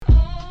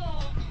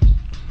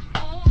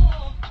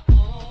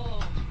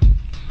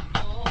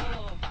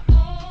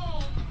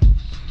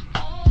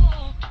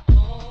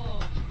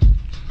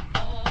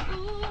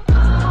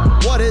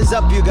is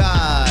up, you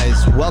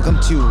guys? Welcome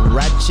to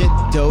Ratchet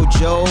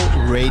Dojo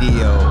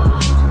Radio.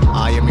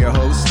 I am your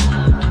host,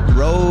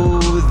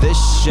 Ro the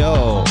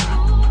Show.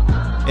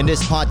 In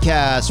this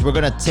podcast, we're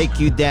going to take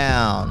you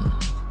down,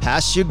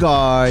 pass your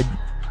guard,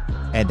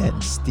 and then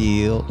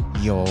steal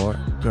your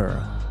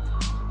girl.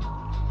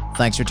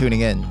 Thanks for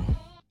tuning in.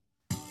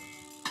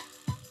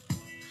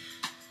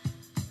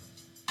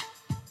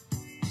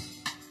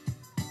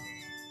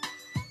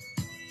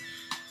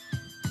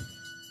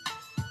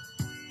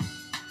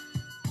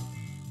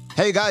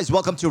 Hey guys,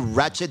 welcome to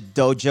Ratchet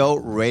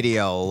Dojo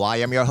Radio. I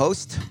am your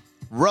host,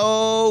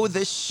 Ro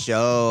the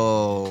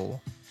Show.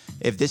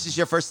 If this is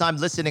your first time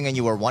listening and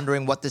you are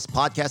wondering what this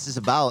podcast is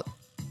about,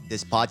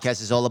 this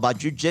podcast is all about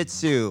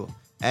jiu-jitsu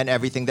and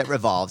everything that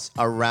revolves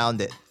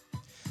around it.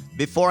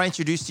 Before I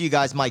introduce to you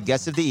guys my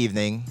guest of the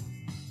evening,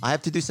 I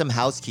have to do some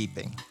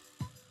housekeeping.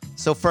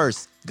 So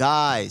first,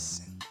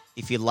 guys,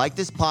 if you like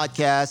this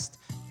podcast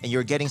and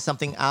you're getting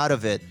something out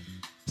of it,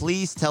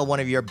 please tell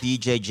one of your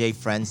BJJ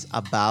friends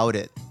about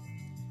it.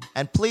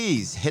 And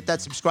please hit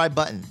that subscribe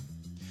button.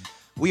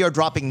 We are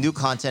dropping new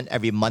content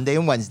every Monday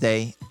and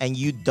Wednesday, and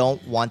you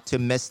don't want to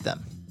miss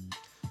them.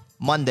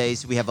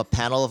 Mondays, we have a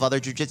panel of other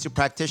jiu-jitsu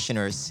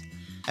practitioners,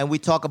 and we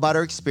talk about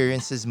our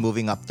experiences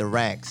moving up the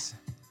ranks.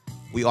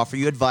 We offer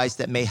you advice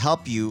that may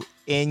help you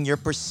in your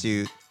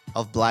pursuit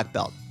of black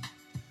belt.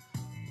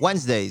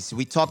 Wednesdays,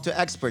 we talk to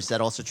experts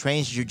that also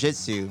train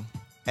jiu-jitsu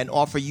and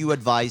offer you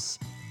advice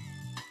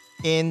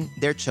in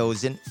their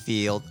chosen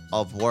field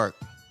of work.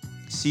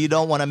 So you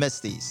don't want to miss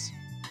these.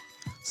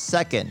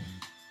 Second,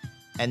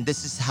 and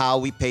this is how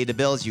we pay the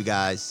bills, you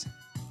guys,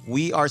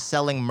 we are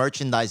selling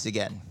merchandise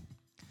again.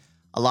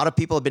 A lot of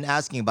people have been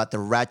asking about the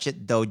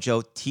Ratchet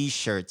Dojo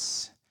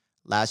t-shirts.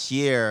 Last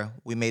year,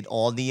 we made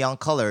all neon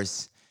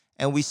colors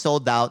and we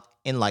sold out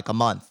in like a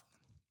month.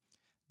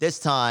 This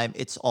time,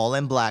 it's all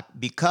in black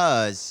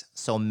because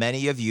so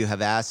many of you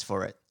have asked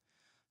for it.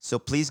 So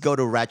please go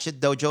to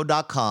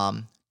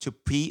ratchetdojo.com to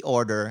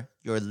pre-order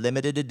your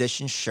limited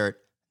edition shirt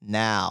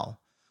now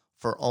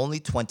for only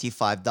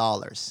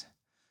 $25.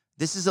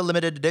 This is a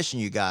limited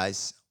edition, you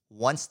guys.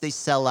 Once they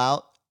sell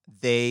out,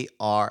 they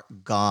are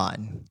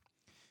gone.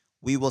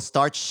 We will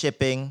start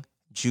shipping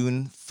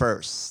June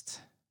 1st.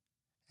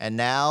 And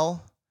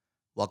now,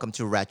 welcome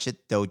to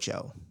Ratchet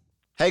Dojo.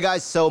 Hey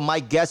guys, so my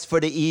guest for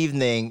the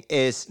evening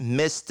is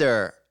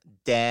Mr.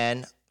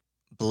 Dan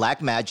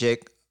Black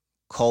Magic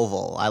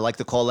Koval. I like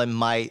to call him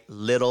my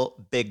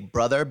little big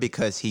brother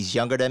because he's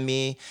younger than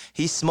me.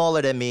 He's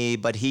smaller than me,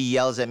 but he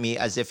yells at me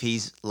as if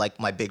he's like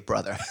my big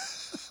brother.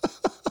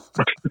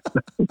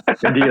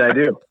 Indeed, I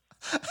do.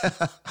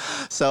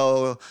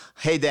 So,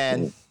 hey,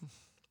 Dan.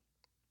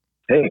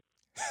 Hey,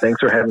 thanks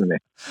for having me.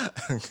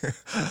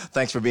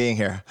 Thanks for being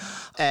here.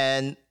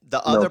 And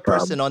the other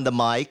person on the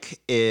mic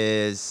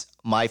is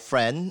my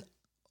friend,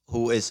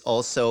 who is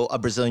also a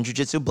Brazilian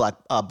Jiu-Jitsu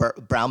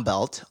brown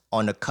belt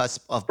on the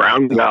cusp of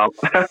brown belt.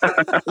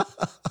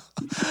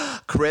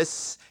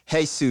 Chris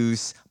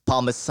Jesus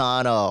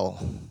Palmisano.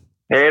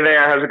 Hey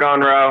there, how's it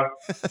going, Ro?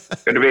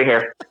 Good to be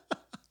here.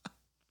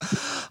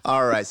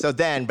 All right, so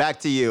Dan, back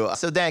to you.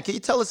 So Dan, can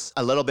you tell us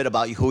a little bit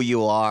about who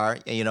you are?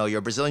 You know, you're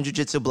a Brazilian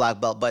Jiu-Jitsu black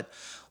belt, but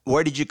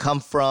where did you come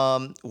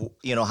from?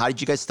 You know, how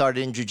did you guys start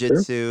in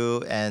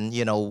Jiu-Jitsu? Sure. And,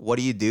 you know, what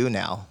do you do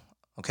now?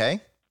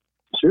 Okay?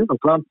 Sure, no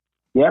problem.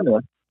 Yeah,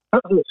 man.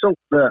 So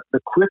the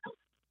quick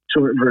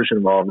short version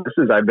of all of this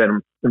is I've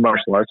been in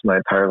martial arts my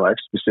entire life,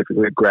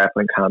 specifically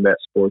grappling combat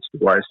sports,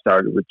 where I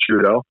started with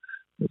judo.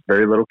 I was a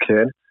very little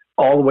kid,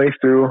 all the way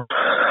through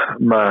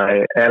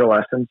my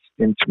adolescence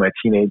into my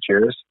teenage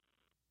years.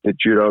 Did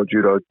judo.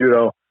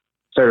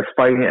 Started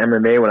fighting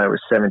MMA when I was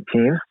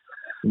 17.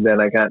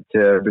 Then I got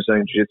to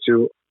Brazilian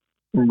Jiu-Jitsu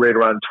right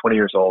around 20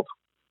 years old.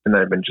 And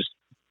then I've been just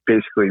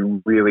basically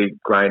really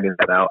grinding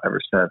that out ever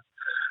since.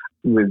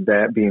 With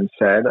that being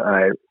said,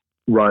 I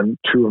run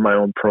two of my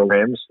own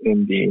programs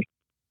in the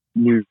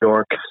New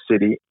York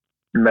City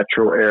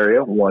metro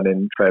area, one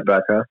in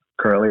Tribeca,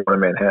 currently one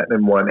in Manhattan,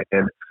 and one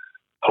in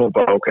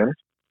Hoboken.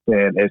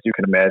 And as you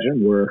can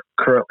imagine, we're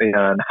currently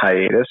on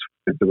hiatus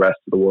with the rest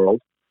of the world,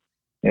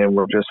 and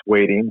we're just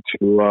waiting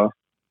to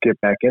get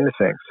back into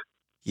things.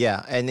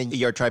 Yeah, and then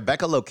your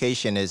Tribeca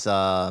location is,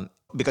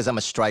 because I'm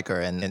a striker,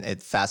 and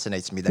it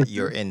fascinates me that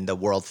you're in the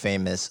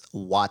world-famous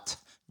Watt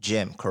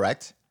Gym,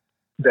 correct?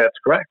 That's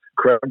correct.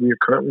 We are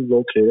currently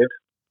located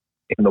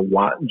in the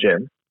Watt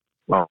Gym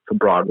off of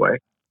Broadway,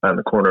 on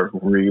the corner of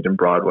Reed and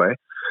Broadway.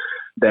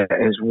 That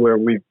is where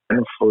we've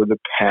been for the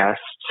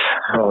past,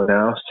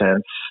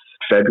 since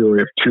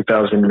February of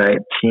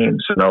 2019,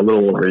 so now a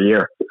little over a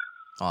year.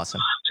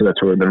 Awesome. So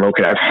that's where we've been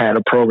located. I've had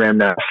a program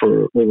now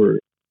for over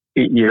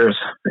 8 years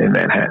in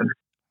Manhattan.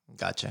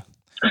 Gotcha.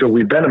 So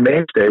we've been a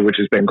mainstay, which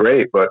has been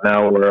great, but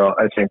now we're,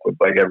 I think, with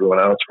like everyone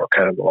else, we're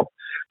kind of all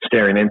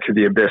staring into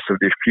the abyss of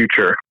the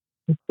future.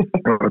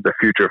 What the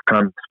future of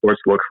combat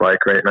sports looks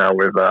like right now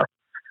with the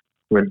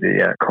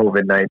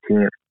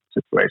COVID-19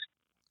 situation.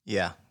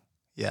 Yeah.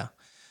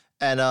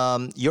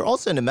 And you're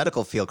also in the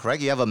medical field,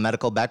 correct? You have a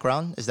medical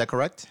background, is that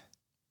correct?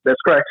 That's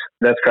correct.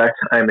 That's correct.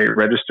 I'm a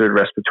registered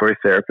respiratory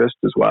therapist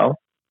as well.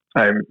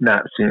 I'm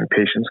not seeing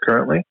patients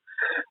currently,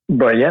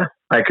 but yeah,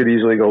 I could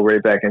easily go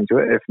right back into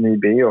it if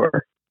need be,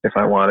 or if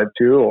I wanted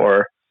to,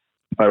 or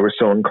if I was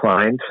so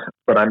inclined,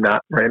 but I'm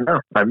not right now.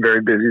 I'm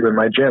very busy with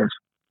my gyms.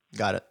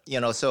 Got it.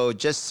 So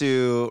just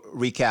to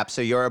recap,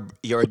 so you're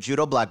a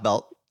judo black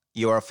belt,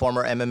 you're a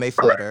former MMA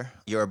Correct. fighter,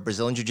 you're a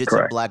Brazilian jiu-jitsu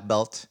Correct. black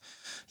belt.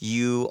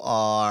 You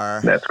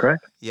are That's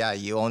correct. Yeah,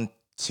 you own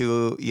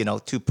two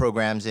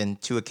programs in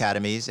two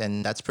academies,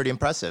 and that's pretty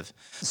impressive.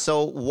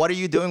 So what are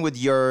you doing with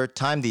your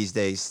time these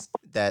days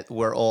that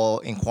we're all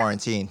in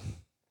quarantine?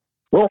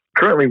 Well,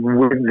 currently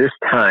with this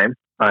time,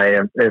 I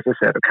am, as I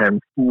said, kind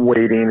of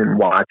waiting and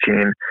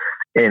watching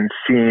and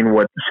seeing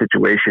what the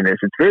situation is.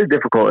 It's very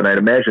difficult, and I'd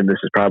imagine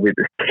this is probably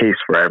the case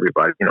for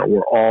everybody.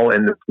 We're all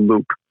in this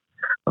loop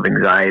of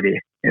anxiety,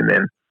 and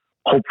then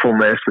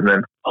hopefulness, and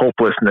then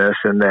hopelessness,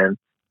 and then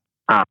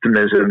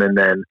optimism, and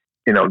then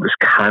this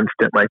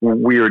constant like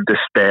weird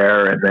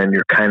despair, and then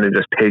you're kind of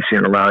just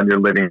pacing around your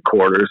living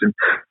quarters, and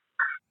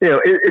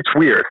it's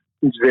weird.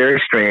 It's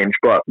very strange.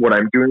 But what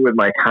I'm doing with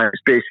my time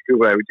is basically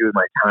what I would do with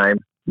my time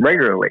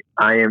regularly.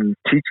 I am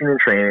teaching and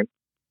training,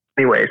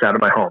 anyways, out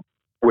of my home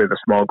with a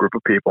small group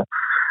of people,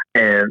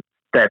 and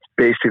that's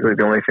basically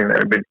the only thing that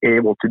I've been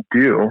able to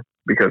do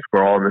because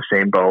we're all in the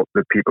same boat,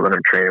 the people that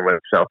I'm training with.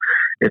 So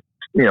it's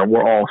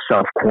we're all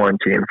self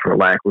quarantined, for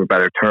lack of a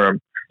better term.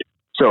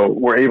 So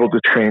we're able to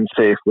train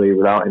safely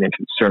without any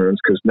concerns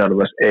because none of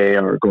us, A,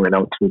 are going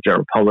out to the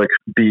general public.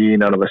 B,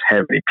 none of us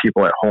have any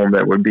people at home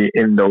that would be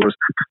in those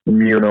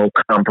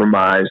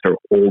immunocompromised or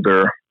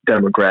older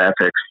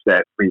demographics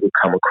that we would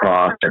come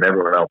across, and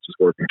everyone else is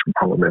working from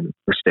home and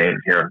we're staying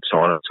here and so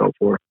on and so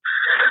forth.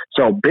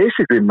 So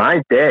basically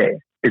my day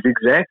is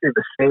exactly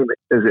the same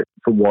as it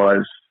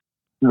was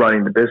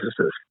running the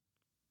businesses,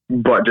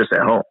 but just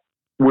at home,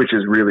 which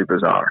is really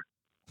bizarre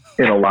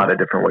in a lot of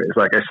different ways,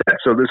 like I said.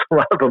 So there's a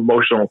lot of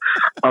emotional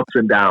ups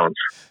and downs.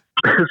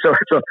 So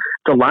it's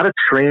a lot of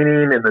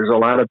training and there's a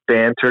lot of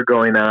banter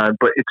going on,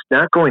 but it's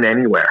not going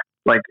anywhere.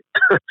 Like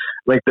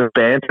the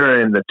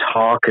banter and the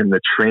talk and the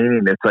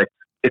training,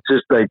 it's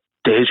just like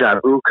deja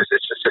vu because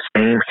it's just the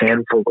same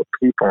handful of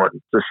people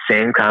and the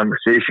same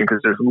conversation because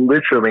there's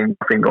literally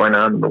nothing going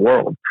on in the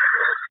world.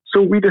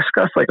 So we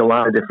discuss like a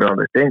lot of different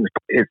other things.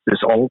 It's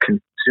this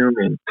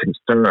all-consuming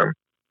concern.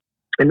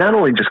 And not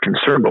only just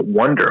concern, but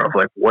wonder of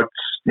like what's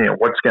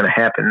going to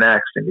happen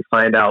next. And you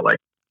find out like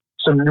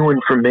some new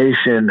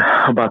information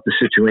about the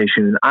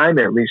situation. I'm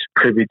at least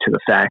privy to the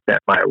fact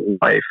that my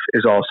wife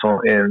is also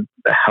in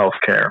the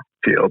healthcare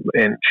field,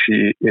 and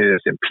she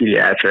is in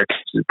pediatrics,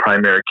 she's a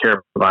primary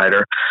care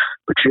provider,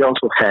 but she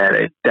also had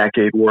a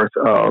decade worth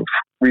of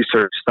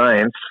research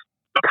science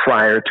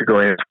prior to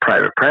going into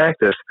private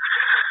practice,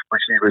 where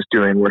she was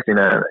working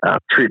on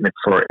treatment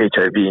for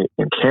HIV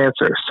and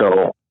cancer.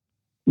 So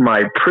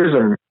my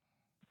prism,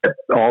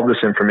 all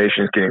this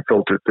information is getting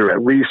filtered through,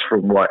 at least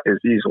from what is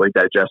easily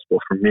digestible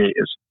for me,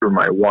 is through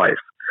my wife.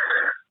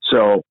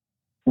 So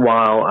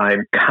while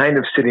I'm kind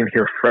of sitting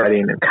here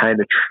fretting and kind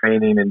of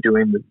training and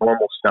doing the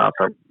normal stuff,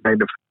 I'm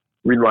kind of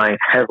relying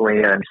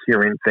heavily on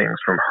hearing things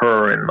from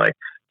her and like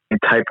any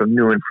type of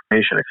new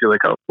information. I feel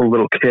like a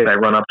little kid. I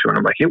run up to her and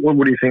I'm like, hey, what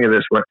do you think of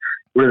this? What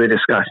are they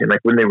discussing?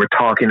 Like when they were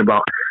talking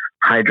about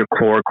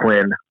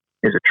hydrochloroquine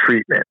is a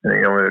treatment, and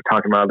we were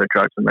talking about other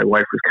drugs, and my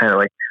wife was kind of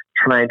like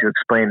trying to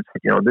explain,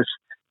 this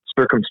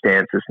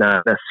circumstance is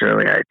not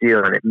necessarily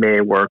ideal, and it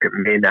may work, it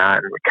may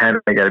not, and we kind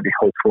of got to be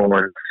hopeful.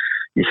 And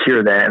you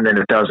hear that, and then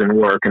it doesn't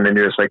work, and then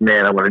you're just like,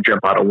 man, I want to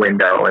jump out a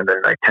window, and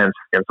then like 10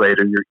 seconds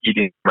later, you're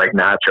eating like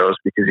nachos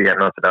because you got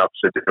nothing else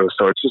to do.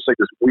 So it's just like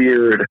this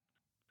weird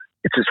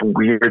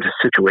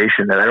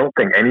situation that I don't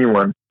think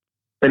anyone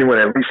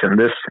at least in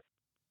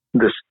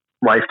this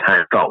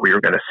lifetime thought we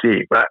were going to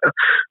see. But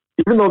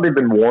even though they've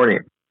been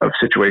warning of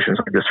situations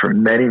like this for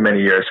many,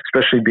 many years,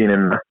 especially being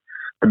in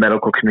the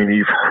medical community,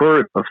 you've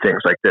heard of things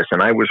like this.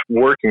 And I was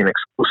working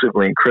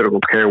exclusively in critical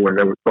care when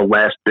there was the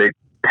last big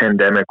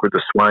pandemic with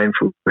the swine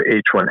flu,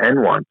 the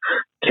H1N1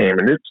 came.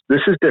 And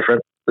this is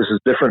different. This is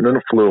different than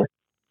the flu.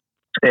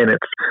 And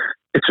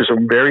it's just a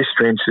very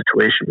strange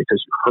situation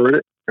because you heard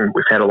it, and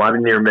we've had a lot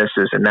of near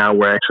misses, and now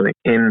we're actually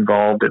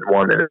involved in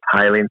one that is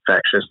highly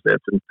infectious.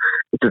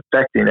 It's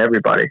affecting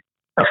everybody,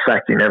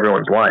 affecting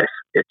everyone's life.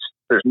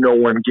 There's no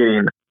one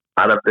getting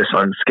out of this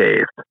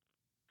unscathed.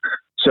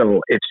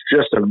 So it's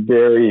just a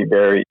very,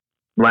 very,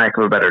 lack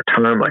of a better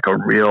term, like a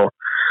real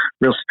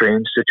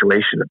strange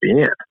situation to be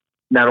in.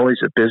 Not only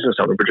as a business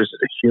owner, but just as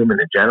a human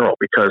in general,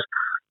 because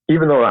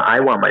even though I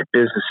want my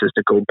businesses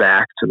to go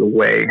back to the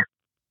way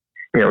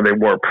they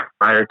were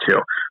prior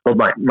to, but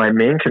my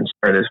main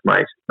concern is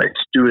my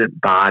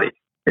student body.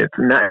 It's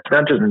not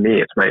just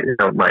me. It's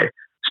my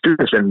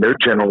students and their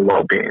general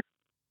well-being.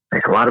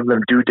 Like a lot of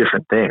them do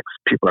different things.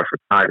 People are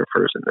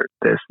photographers and they're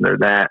this and they're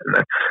that,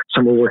 and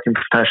some are working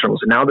professionals.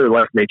 And now their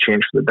life may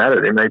change for the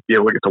better. They might be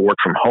able to get to work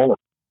from home,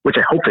 which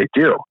I hope they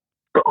do.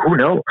 But who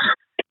knows?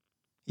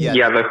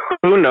 Yeah, but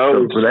who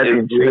knows? So that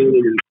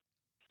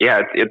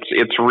Yeah,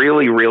 it's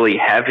really, really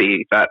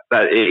heavy.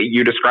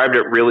 You described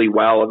it really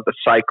well, of the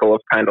cycle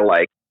of kind of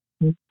like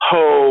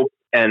hope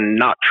and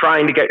not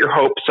trying to get your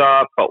hopes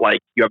up, but like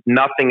you have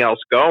nothing else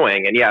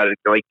going. And yeah,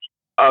 like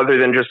other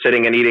than just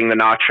sitting and eating the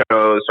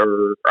nachos,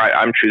 or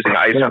I'm choosing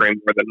ice cream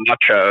for the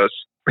nachos.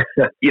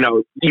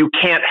 You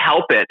can't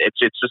help it. It's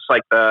just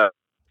like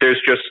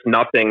there's just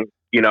nothing,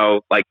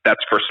 like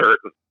that's for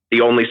certain.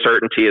 The only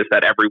certainty is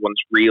that everyone's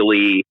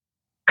really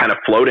kind of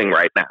floating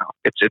right now.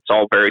 It's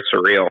all very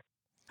surreal.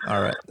 All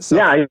right. So,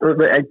 yeah, I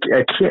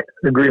can't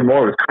agree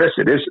more with Chris.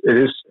 It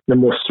is the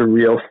most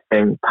surreal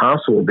thing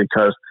possible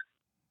because,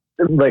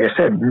 like I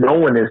said, no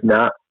one is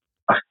not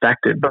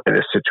affected by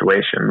this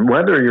situation.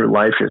 Whether your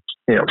life is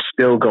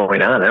still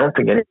going on, I don't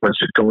think anyone's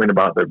just going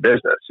about their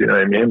business. You know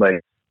what I mean?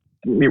 Like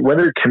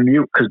whether you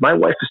commute, because my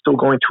wife is still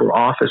going to her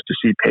office to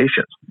see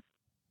patients,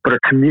 but her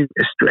commute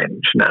is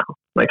strange now.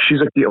 Like she's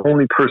like the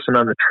only person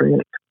on the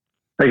train.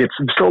 Like it's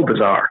so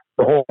bizarre.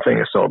 The whole thing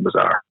is so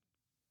bizarre.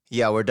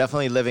 Yeah, we're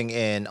definitely living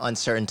in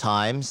uncertain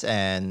times,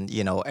 and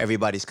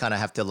everybody's kind of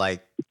have to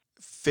like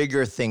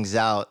figure things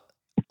out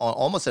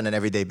almost on an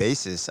everyday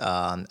basis.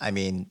 I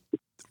mean,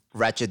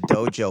 Ratchet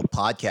Dojo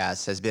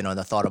podcast has been on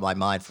the thought of my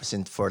mind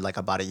for like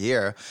about a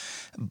year,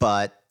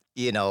 but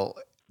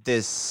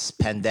this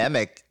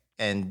pandemic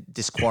and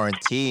this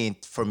quarantine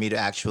for me to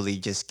actually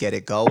just get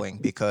it going,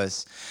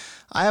 because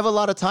I have a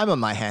lot of time on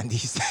my hand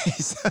these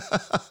days.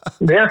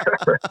 Yeah.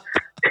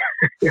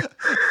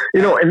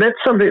 And that's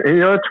something,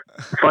 it's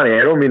funny.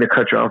 I don't mean to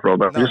cut you off,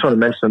 Robert. I just want to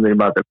mention something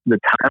about the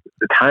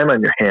time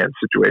on your hands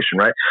situation,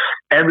 right?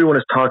 Everyone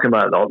is talking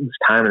about all this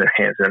time in their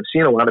hands. And I'm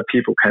seeing a lot of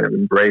people kind of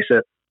embrace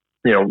it,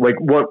 like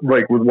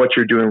with what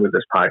you're doing with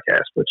this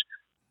podcast, which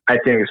I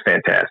think is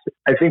fantastic.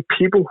 I think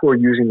people who are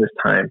using this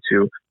time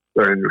to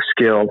learn a new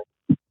skill,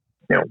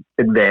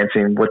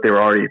 advancing what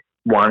they're already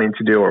wanting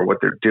to do or what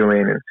they're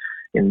doing,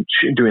 and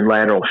doing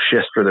lateral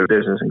shifts for their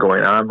business and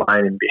going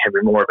online and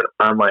having more of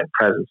an online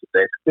presence.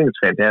 I think it's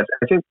fantastic.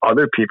 I think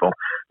other people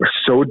are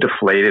so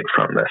deflated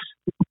from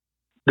this.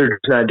 They're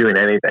just not doing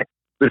anything.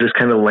 They're just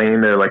kind of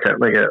laying there like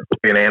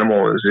an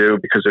animal in a zoo,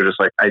 because they're just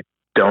like, I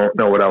don't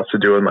know what else to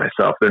do with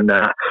myself. They're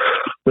not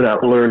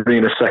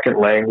learning a second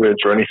language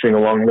or anything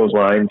along those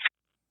lines.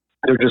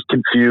 They're just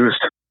confused.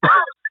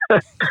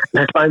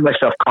 I find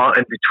myself caught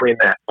in between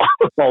that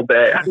all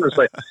day. I'm just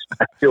like,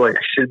 I feel like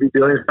I should be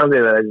doing something,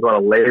 and I just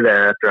want to lay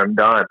there after I'm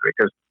done,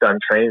 because I'm done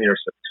training or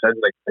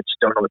something. Like I just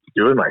don't know what to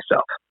do with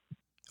myself.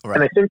 Right.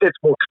 And I think that's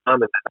more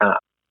common than not.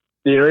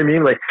 You know what I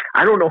mean? Like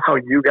I don't know how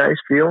you guys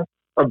feel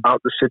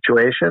about the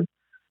situation,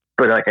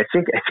 but like I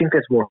think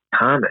that's more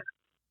common.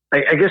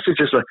 I guess it's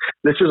just like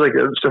this is like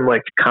some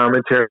like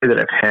commentary that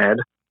I've had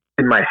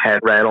in my head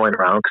rattling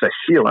around, because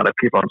I see a lot of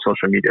people on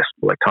social media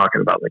like talking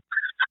about like,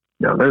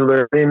 they're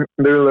learning,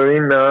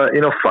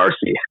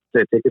 Farsi.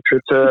 They take a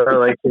trip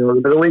to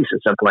the Middle East or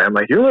something. I'm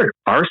like, you're learning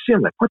Farsi? I'm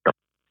like, what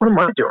am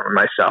I doing with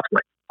myself? I'm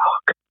like,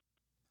 fuck.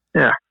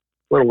 Yeah, a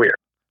little weird.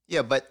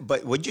 Yeah, but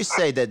would you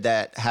say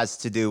that has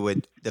to do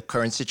with the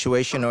current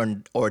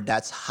situation, or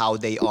that's how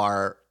they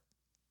are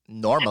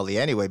normally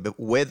anyway, but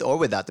with or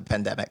without the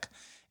pandemic?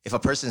 If a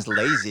person's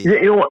lazy,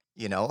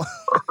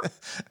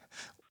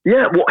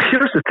 Yeah, well,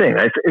 here's the thing.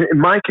 In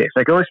my case,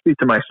 I can only speak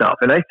to myself.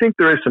 And I think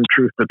there is some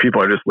truth that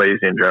people are just lazy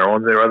in general.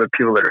 And there are other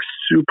people that are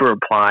super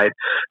applied,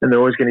 and they're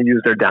always going to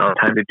use their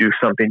downtime to do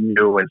something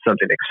new and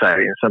something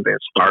exciting and something that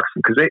sparks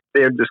them, because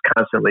they're just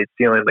constantly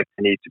feeling like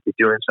they need to be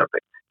doing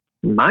something.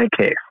 In my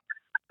case,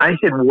 I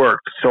had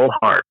worked so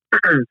hard,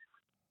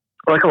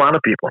 like a lot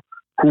of people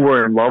who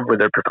were in love with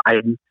their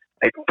profession.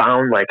 I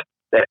found like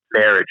that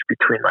marriage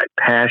between my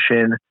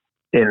passion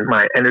in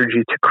my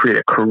energy to create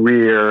a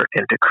career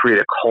and to create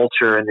a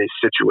culture in these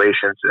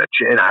situations.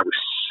 And I was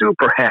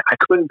super happy. I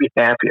couldn't be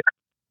happier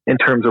in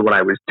terms of what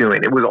I was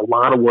doing. It was a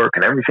lot of work,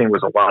 and everything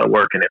was a lot of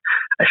work. And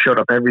I showed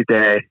up every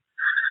day,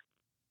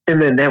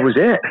 and then that was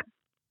it.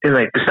 And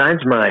like,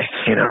 besides my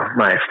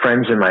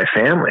friends and my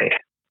family,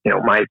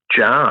 my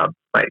job,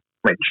 my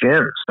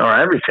gyms are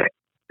everything,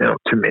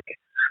 to me.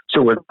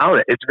 So without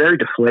it, it's very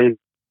deflating.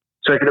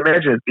 So I can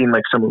imagine it being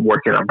like someone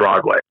working on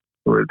Broadway,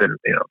 who have been,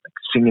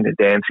 singing and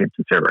dancing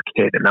since they were a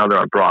kid, and now they're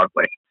on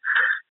Broadway.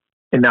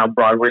 And now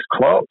Broadway's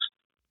closed.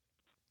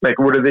 Like,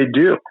 what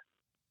do?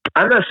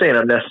 I'm not saying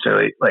I'm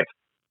necessarily, like,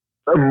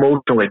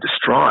 emotionally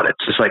distraught.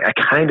 It's just, like, I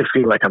kind of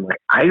feel like I'm like,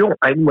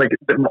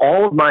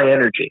 all of my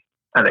energy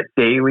on a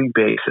daily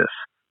basis,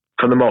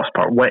 for the most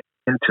part, went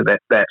into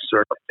that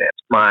circumstance.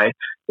 My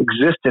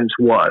existence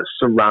was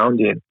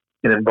surrounding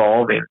and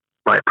involving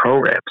my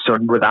program. So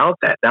without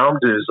that, now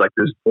there's, like,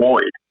 this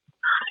void.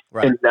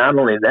 Right. And not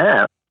only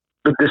that,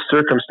 but this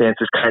circumstance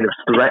is kind of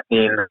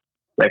threatening,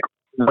 like,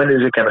 when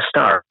is it going to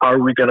start? Are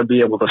we going to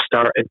be able to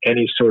start in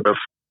any sort of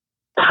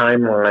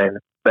timeline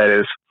that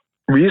is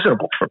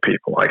reasonable for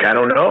people? Like, I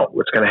don't know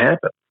what's going to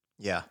happen.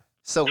 Yeah.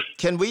 So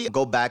can we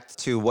go back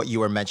to what you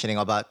were mentioning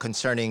about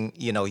concerning,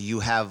 you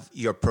have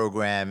your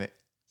program,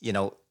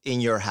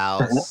 in your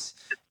house,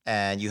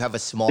 and you have a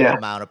small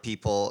amount of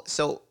people.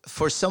 So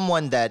for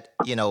someone that,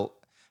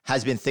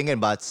 has been thinking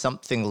about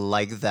something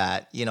like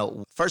that,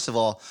 first of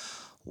all,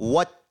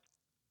 what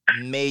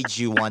made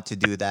you want to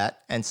do that?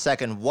 And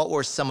second, what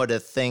were some of the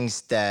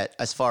things that,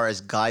 as far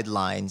as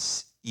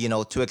guidelines,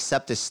 to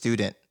accept a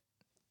student?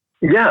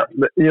 Yeah,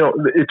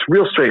 it's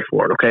real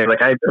straightforward. Okay,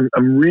 like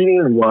I'm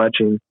reading and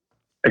watching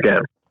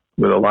again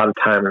with a lot of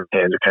time in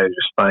hands. You're kind of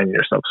just finding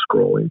yourself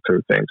scrolling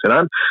through things, and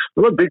I'm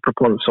a big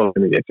proponent of social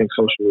media. I think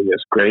social media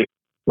is great.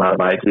 A lot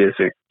of ideas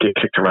that get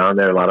kicked around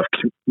there, a lot of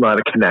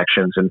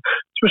connections, and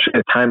especially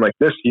at a time like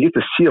this, you get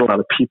to see a lot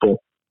of people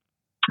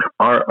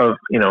are of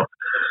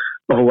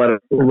a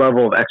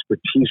level of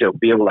expertise that will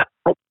be able to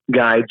help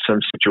guide some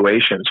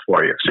situations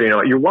for you. So,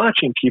 you're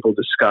watching people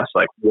discuss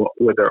like what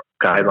would their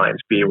guidelines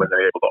be when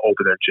they're able to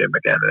open their gym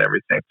again and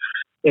everything.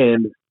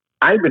 And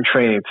I've been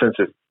training since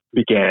it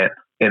began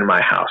in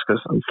my house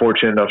because I'm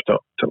fortunate enough to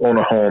own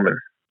a home and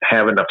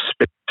have enough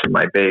space in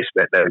my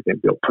basement and everything to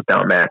be able to put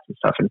down mats and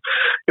stuff. And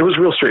it was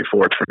real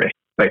straightforward for me.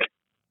 Like,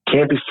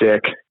 can't be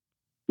sick.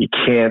 You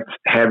can't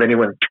have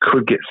anyone who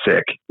could get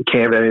sick. You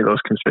can't have any of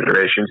those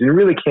considerations. You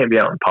really can't be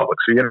out in public.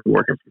 So you're going to be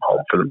working from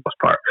home for the most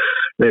part.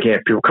 They can't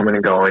have people coming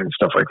and going and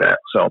stuff like that.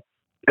 So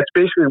that's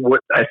basically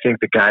what I think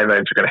the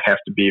guidelines are going to have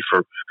to be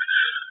for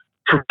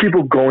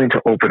people going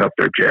to open up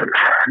their gym.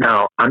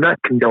 Now, I'm not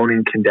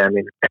condonding,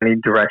 condemning any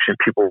direction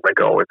people want to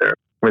go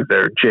with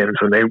their gyms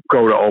when they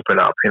go to open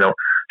up.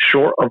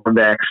 Short of a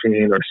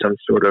vaccine or some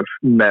sort of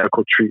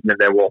medical treatment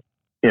that will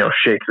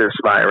shake this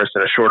virus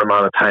in a short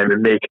amount of time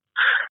and make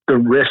the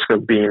risk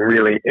of being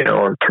really,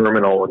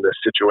 terminal in this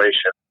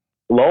situation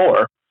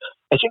lower.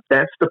 I think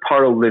that's the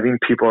part of living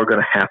people are going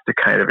to have to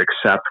kind of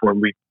accept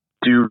when we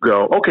do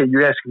go, okay,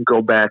 you guys can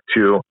go back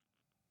to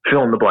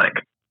fill in the blank,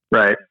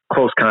 right?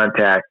 Close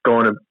contact,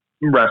 going to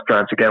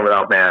restaurants again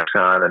without masks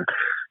on and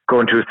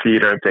going to a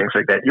theater and things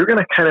like that. You're going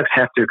to kind of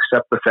have to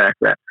accept the fact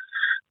that,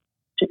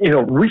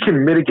 we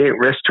can mitigate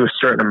risk to a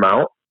certain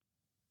amount,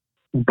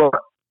 but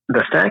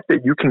the fact that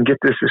you can get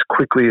this as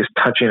quickly as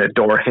touching a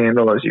door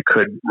handle as you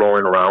could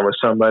rolling around with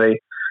somebody,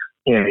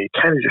 you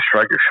kind of just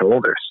shrug your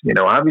shoulders.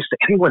 Obviously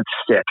anyone's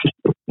sick,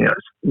 it's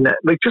not,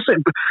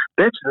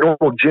 that's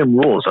normal gym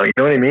rules. You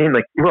know what I mean?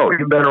 Like,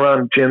 you've been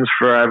around gyms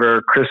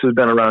forever. Chris has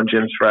been around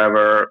gyms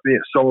forever.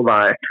 So have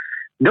I.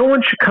 No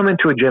one should come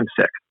into a gym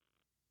sick.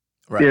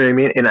 Right. You know what I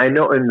mean? And I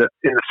know, and the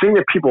thing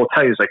that people will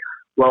tell you is like,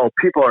 well,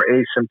 people are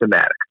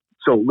asymptomatic.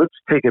 So let's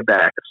take it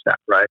back a step,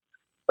 right?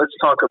 Let's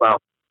talk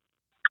about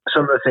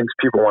some of the things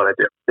people want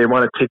to do. They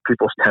want to take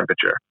people's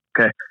temperature.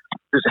 Okay.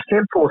 There's a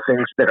handful of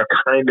things that are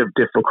kind of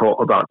difficult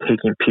about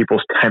taking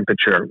people's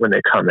temperature when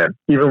they come in,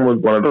 even with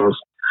one of those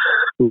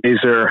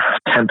laser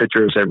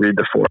temperatures that read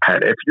the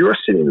forehead. If you're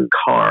sitting in the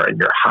car and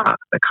you're hot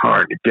in the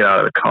car and you get out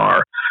of the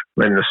car,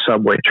 in the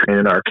subway train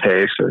in our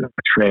case, or the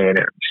train,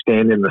 and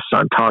stand in the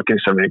sun talking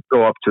to somebody,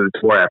 go up to the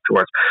door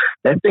afterwards,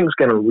 that thing's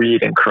going to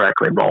read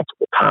incorrectly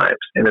multiple times.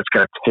 And it's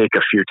going to take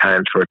a few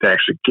times for it to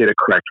actually get a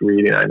correct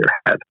reading on your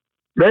head.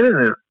 That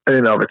in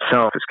and of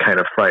itself is kind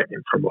of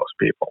frightening for most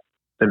people.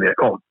 And they're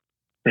like, oh,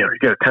 you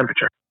get a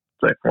temperature.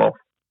 It's like, well,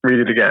 read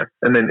it again.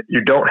 And then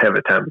you don't have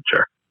a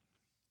temperature.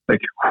 Like,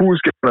 who's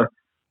gonna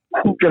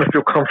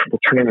feel comfortable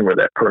training with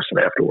that person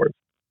afterwards?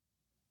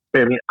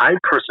 I mean, I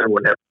personally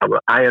wouldn't have a problem.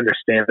 I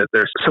understand that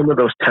there's some of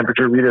those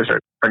temperature readers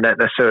are not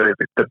necessarily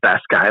the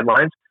best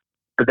guidelines,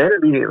 but that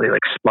immediately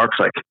sparks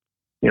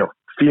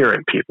fear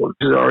in people.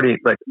 This is already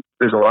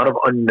there's a lot of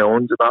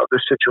unknowns about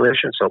this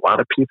situation, so a lot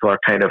of people are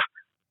kind of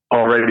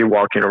already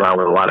walking around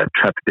with a lot of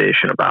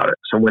trepidation about it.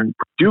 So when we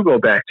do go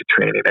back to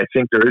training, I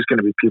think there is going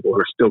to be people who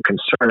are still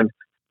concerned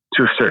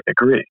to a certain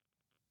degree.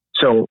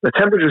 So the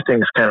temperature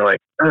thing is kind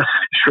of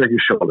shrug your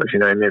shoulders, you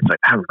know what I mean? It's like,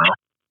 I don't know.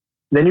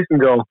 Then you can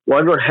go, well,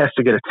 everyone has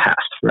to get a test,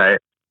 right?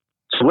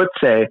 So let's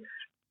say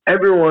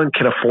everyone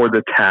can afford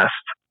the test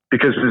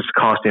because it's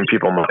costing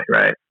people money,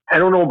 right? I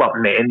don't know about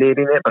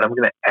mandating it, but I'm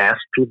going to ask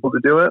people to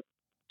do it.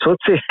 So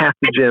let's say half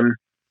the gym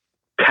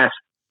tests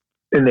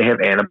and they have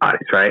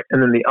antibodies, right?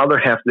 And then the other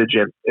half of the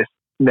gym is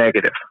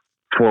negative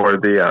for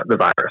the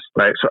virus,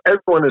 right? So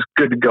everyone is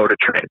good to go to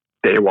train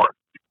day one.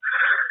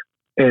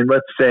 And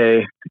let's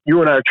say you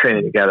and I are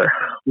training together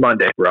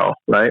Monday, bro,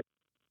 right?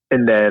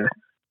 And then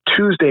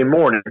Tuesday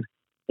morning,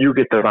 you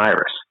get the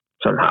virus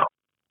somehow,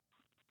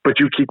 but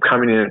you keep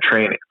coming in and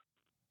training,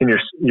 and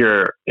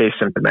you're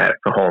asymptomatic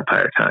the whole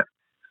entire time.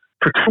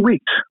 For 2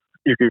 weeks,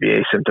 you could be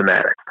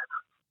asymptomatic.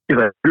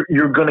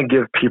 You're going to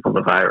give people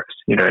the virus.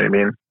 You know what I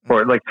mean?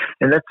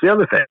 And that's the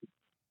other thing.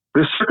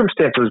 The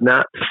circumstance was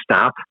not to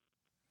stop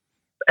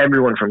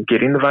everyone from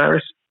getting the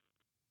virus.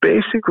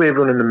 Basically,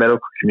 everyone in the medical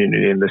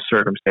community in this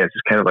circumstance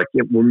is kind of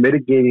we're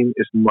mitigating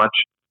as much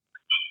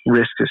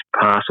risk as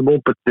possible.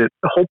 But the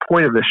whole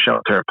point of this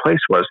shelter in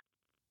place was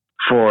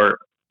for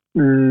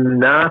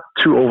not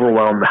to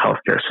overwhelm the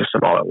healthcare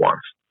system all at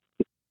once,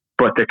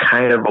 but to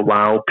kind of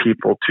allow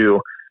people to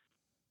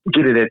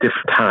get it at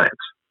different times.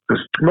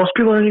 Because most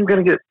people aren't even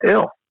going to get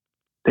ill.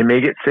 They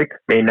may get sick,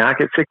 may not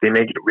get sick. They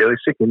may get really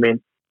sick. They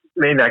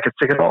may not get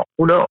sick at all.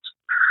 Who knows?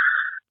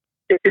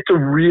 it's a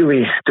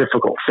really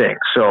difficult thing.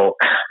 So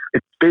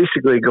it's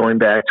basically going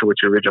back to what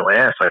you originally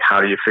asked, like,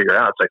 how do you figure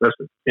out? It's like,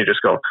 listen, you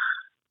just go,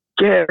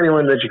 get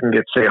anyone that you can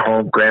get stay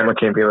home. Grandma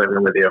can't be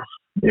living with you.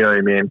 You know what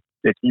I mean?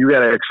 You got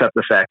to accept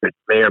the fact that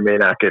you may or may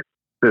not get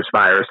this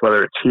virus,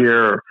 whether it's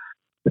here or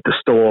at the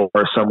store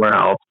or somewhere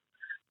else,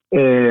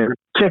 and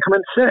can't come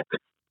in sick.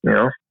 You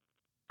know,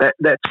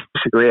 that's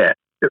basically it.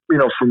 You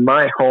know, from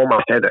my home,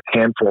 I had a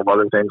handful of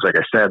other things, like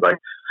I said, like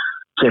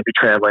can't be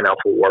traveling out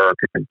for work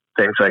and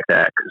things like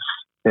that, because,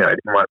 you know, I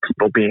didn't want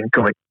people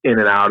going in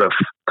and out of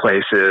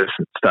places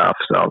and stuff.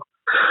 So,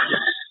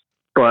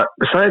 but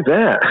besides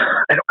that,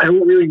 I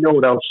don't really know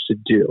what else to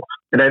do,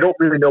 and I don't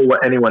really know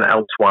what anyone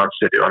else wants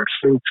to do. I'm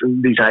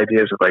seeing these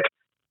ideas of like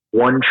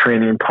one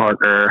training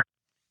partner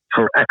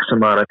for X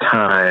amount of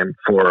time.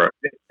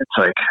 It's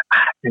like,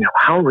 you know,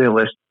 how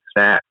realistic is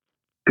that?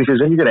 Because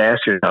then you got to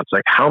ask yourself, it's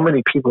like, how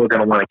many people are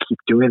going to want to keep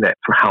doing that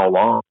for how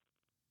long?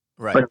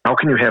 Right. Like, how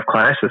can you have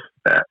classes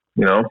like that?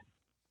 You know,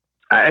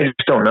 I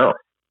just don't know.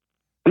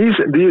 These,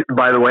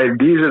 by the way,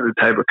 these are the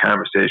type of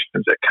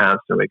conversations that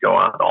constantly go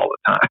on all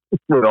the time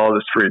with all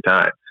this free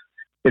time.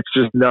 It's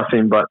just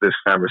nothing but this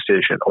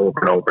conversation over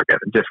and over again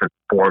in different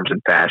forms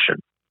and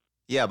fashions.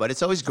 Yeah, but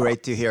it's always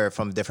great to hear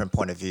from a different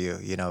point of view,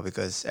 you know,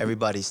 because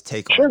everybody's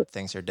take Sure. on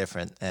things are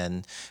different.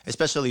 And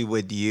especially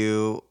with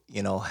you,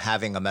 you know,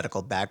 having a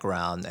medical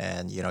background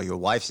and, you know, your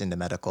wife's in the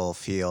medical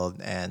field.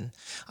 And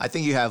I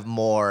think you have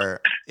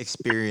more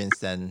experience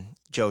than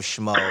Joe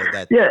Schmo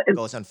that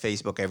goes on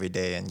Facebook every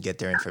day and get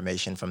their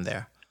information from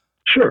there.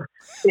 Sure.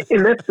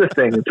 And that's the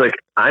thing. It's like,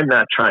 I'm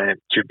not trying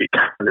to be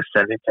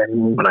condescending to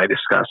anyone when I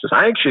discuss this.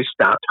 I actually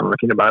stopped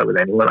talking about it with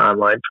anyone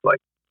online for like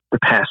the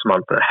past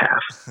month and a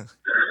half.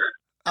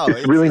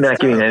 It's really not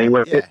getting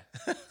anywhere.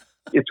 Yeah.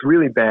 It's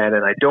really bad,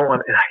 and I don't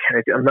want.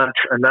 I'm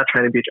not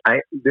trying to be. I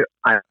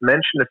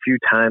mentioned a few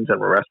times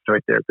I'm a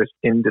respiratory therapist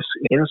in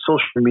social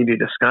media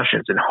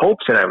discussions in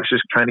hopes that I was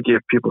just trying to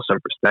give people some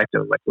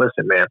perspective. Like,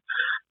 listen, man,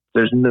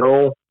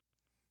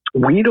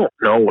 we don't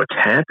know what's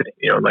happening.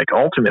 You know, like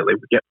ultimately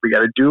we got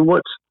to do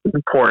what's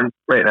important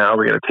right now.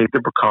 We got to take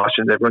the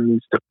precautions. Everyone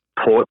needs to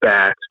pull it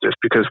back just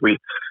because we,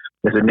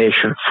 as a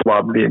nation,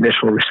 flubbed the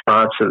initial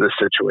response to the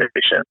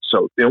situation.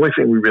 So the only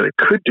thing we really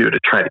could do to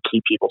try to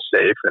keep people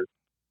safe and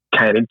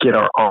kind of get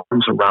our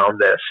arms around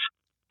this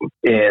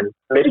and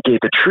mitigate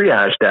the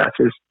triage death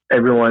is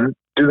everyone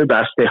do their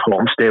best, stay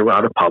home, stay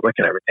out of public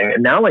and everything.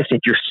 And now I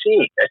think you're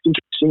seeing,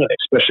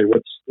 especially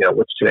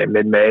what's today,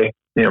 mid-May,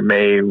 you know,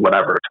 May,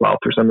 whatever, 12th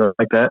or something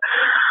like that.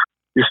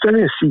 You're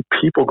starting to see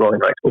people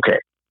going like, okay,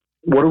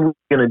 what are we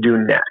going to do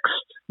next?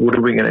 What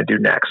are we going to do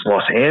next?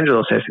 Los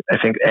Angeles has, I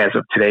think, as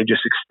of today,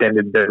 just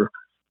extended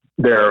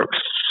their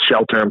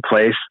shelter in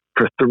place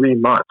for 3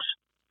 months.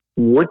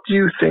 What do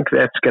you think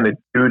that's going to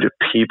do to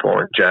people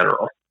in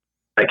general?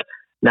 Like,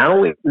 not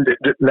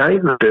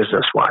even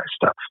business-wise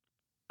stuff,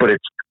 but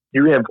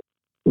you have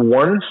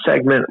one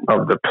segment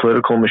of the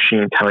political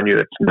machine telling you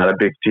it's not a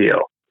big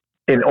deal.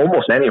 And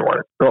almost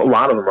anyone, a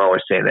lot of them are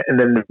always saying that. And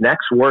then the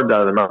next word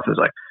out of their mouth is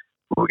like,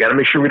 we got to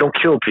make sure we don't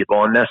kill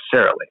people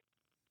unnecessarily.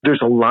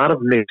 There's a lot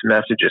of mixed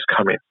messages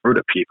coming through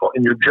to people.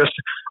 And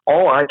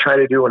all I try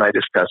to do when I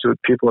discuss it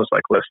with people is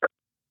like, listen,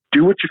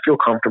 do what you feel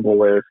comfortable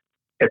with.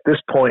 At this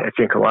point, I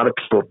think a lot of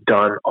people have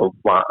done a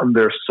lot of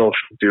their social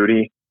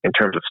duty in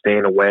terms of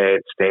staying away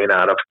and staying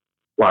out of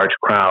large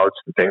crowds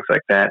and things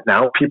like that.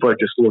 Now people are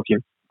just looking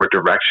for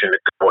direction to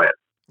go in.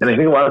 And I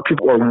think a lot of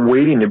people are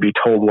waiting to be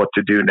told what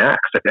to do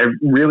next. I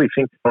really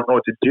think they don't know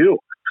what to do.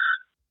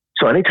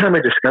 So anytime I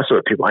discuss it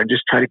with people, I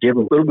just try to give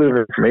a little bit of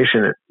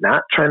information, and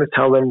not trying to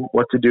tell them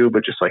what to do,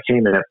 but just like,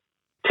 hey man,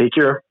 take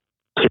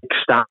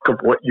stock of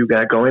what you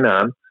got going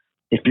on.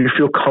 If you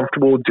feel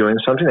comfortable doing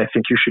something, I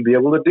think you should be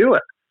able to do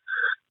it.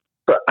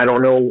 But I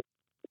don't know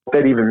what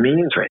that even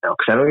means right now,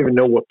 because I don't even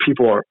know what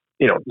people are,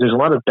 you know, there's a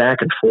lot of back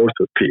and forth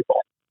with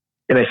people.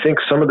 And I think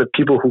some of the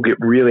people who get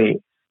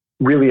really,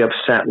 really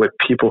upset with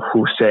people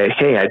who say,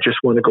 hey, I just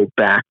want to go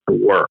back to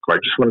work, or I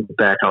just want to go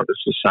back out to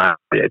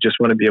society. I just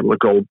want to be able to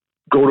go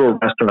to a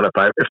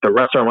restaurant. If the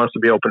restaurant wants to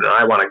be open and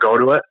I want to go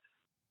to it,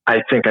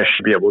 I think I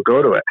should be able to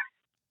go to it.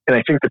 And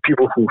I think the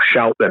people who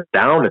shout them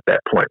down at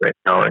that point right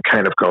now and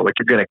kind of go like,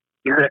 you're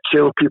gonna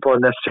kill people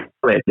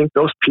unnecessarily, I think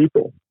those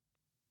people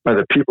are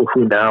the people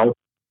who now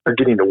are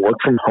getting to work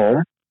from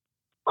home,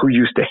 who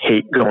used to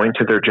hate going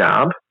to their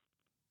job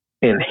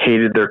and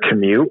hated their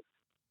commute,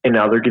 and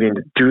now they're getting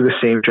to do the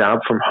same job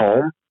from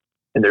home,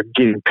 and they're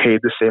getting paid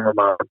the same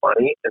amount of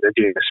money, and they're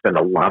getting to spend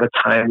a lot of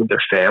time with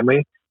their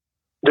family.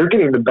 They're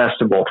getting the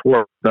best of both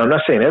worlds. Now, I'm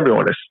not saying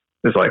everyone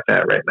is like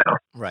that right now.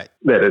 Right.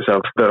 That is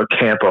of the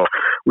camp of,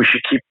 we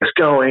should keep this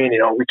going, you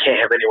know, we can't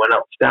have anyone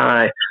else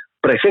die.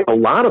 But I think a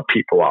lot of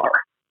people are.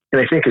 And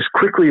I think as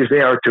quickly as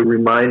they are to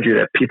remind you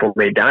that people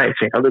may die, I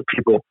think other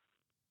people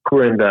who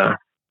are in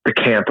the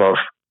camp of,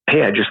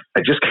 hey, I just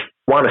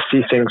want to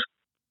see things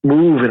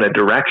move in a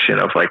direction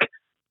of like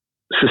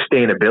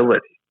sustainability.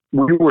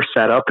 We were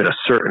set up in a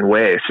certain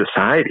way,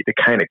 society, to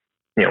kind of,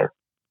 you know,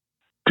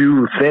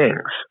 do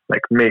things, like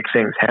make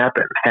things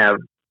happen, have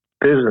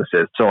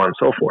businesses, so on and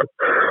so forth.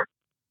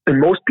 And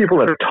most people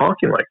that are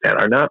talking like that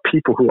are not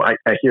people who I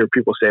hear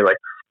people say like,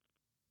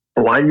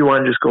 why do you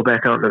want to just go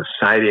back out into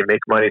society and make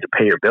money to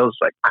pay your bills?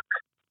 Like,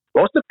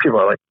 most of the people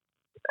are like,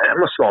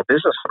 I'm a small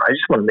business. I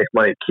just want to make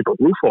money to keep a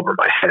roof over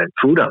my head and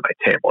food on my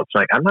table. It's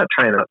like, I'm not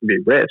trying to be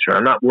rich, or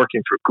I'm not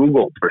working for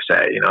Google per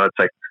se. It's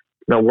like,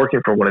 I'm not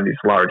working for one of these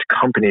large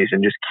companies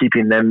and just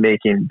keeping them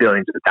making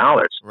billions of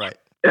dollars. Right.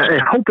 I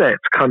hope that's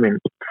coming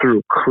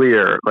through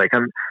clear. Like,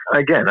 I'm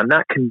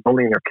not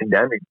condoning or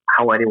condemning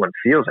how anyone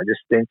feels. I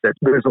just think that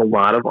there's a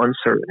lot of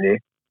uncertainty.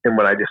 And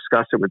when I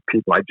discuss it with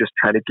people, I just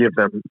try to give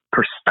them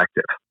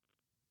perspective.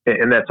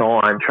 And that's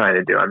all I'm trying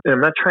to do. I'm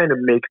not trying to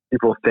make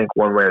people think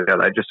one way or the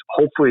other. I just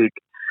hopefully,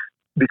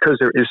 because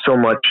there is so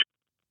much,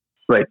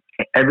 like,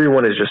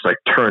 everyone is just like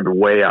turned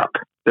way up.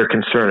 Their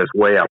concern is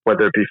way up,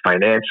 whether it be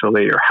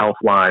financially or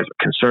health-wise, or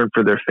concern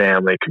for their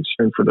family,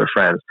 concern for their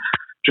friends.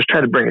 Just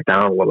try to bring it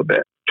down a little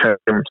bit. Try to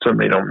give them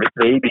something,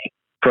 maybe,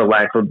 for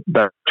lack of a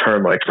better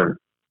term, like some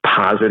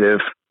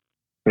positive,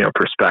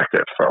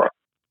 perspective. So,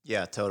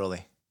 yeah,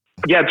 totally.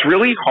 Yeah, it's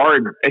really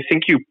hard. I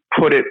think you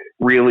put it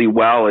really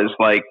well, is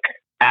like,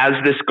 as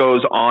this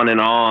goes on and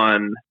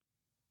on,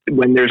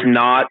 when there's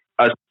not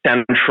a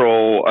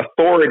central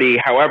authority,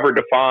 however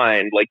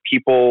defined, like,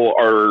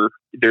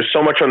 there's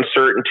so much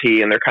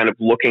uncertainty, and they're kind of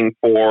looking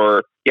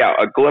for,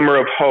 a glimmer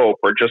of hope,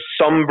 or just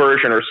some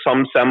version or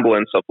some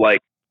semblance of like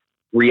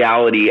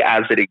reality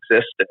as it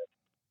existed.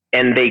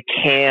 And they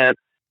can't,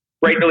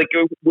 right? Like,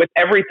 with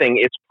everything,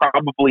 it's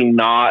probably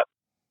not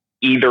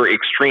either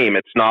extreme.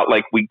 It's not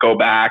like we go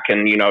back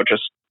and,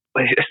 just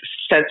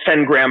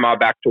send grandma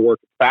back to work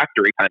at the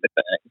factory kind of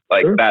thing.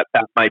 Like,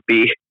 that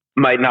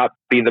might not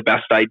be the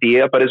best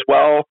idea. But as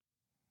well,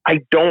 I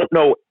don't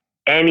know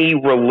any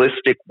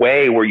realistic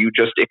way where you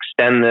just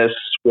extend this,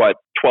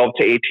 12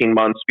 to 18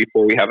 months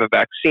before we have a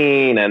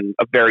vaccine, and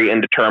a very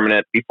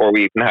indeterminate before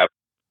we even have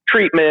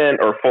treatment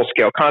or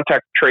full-scale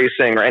contact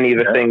tracing or any of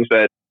the things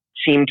that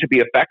seem to be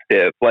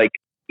effective. Like,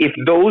 if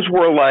those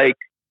were like,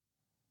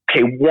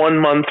 okay, 1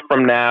 month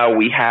from now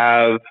we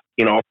have,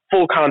 a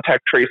full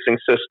contact tracing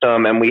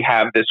system, and we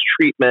have this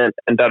treatment,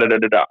 and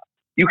da-da-da-da-da.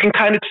 You can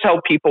kind of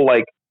tell people,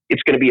 like,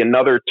 it's going to be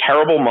another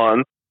terrible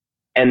month,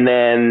 and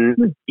then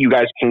you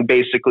guys can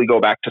basically go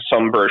back to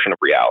some version of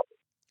reality.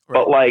 Right.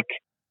 But like,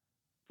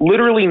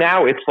 literally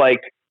now it's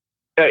like,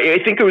 I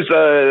think it was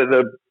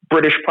the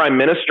British Prime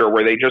Minister,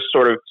 where they just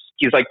sort of,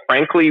 he's like,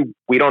 frankly,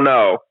 we don't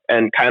know,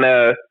 and kind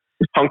of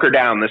hunker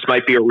down. This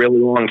might be a really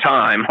long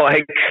time.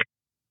 Like,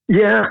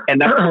 yeah.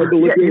 And that's hard to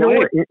live your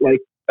life. Like,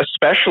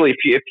 especially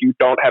if you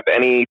don't have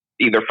any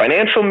either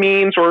financial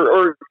means,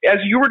 or as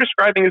you were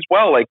describing as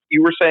well, like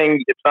you were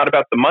saying, it's not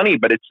about the money,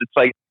 but it's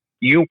like,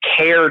 you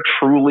care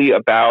truly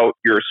about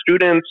your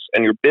students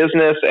and your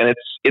business, and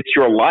it's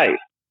your life,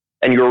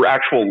 and your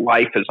actual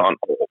life is on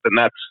hold. And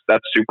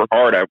that's super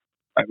hard. I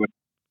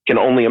can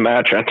only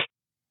imagine.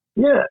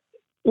 Yeah.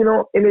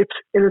 And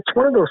it's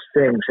one of those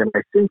things. And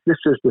I think this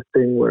is the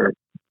thing where,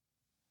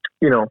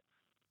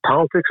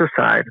 politics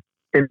aside,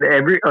 and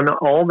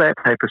all that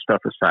type of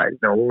stuff aside,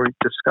 when we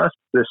discuss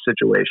this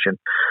situation,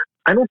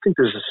 I don't think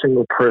there's a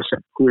single person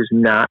who is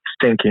not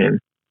thinking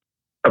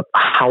of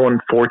how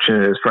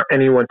unfortunate it is for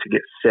anyone to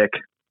get sick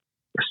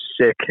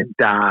and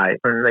die.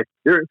 And like,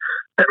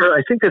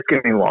 I think that's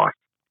getting lost.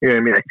 You know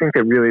what I mean? I think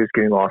that really is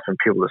getting lost when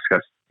people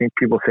discuss. I think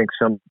people think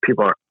some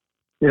people are,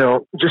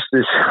 just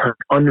this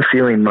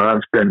unfeeling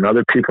monster, and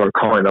other people are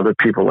calling other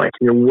people like,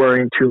 you're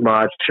worrying too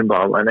much and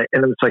blah, blah. And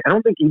it's like, I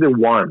don't think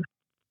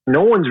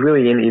no one's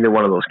really in either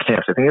one of those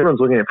camps. I think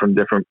everyone's looking at it from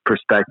different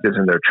perspectives,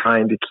 and they're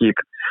trying to keep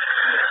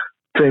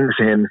things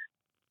in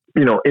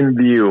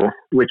view,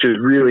 which is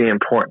really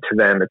important to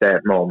them at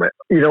that moment.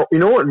 You know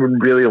what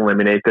would really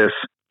eliminate this,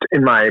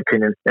 in my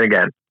opinion, and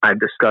again, I've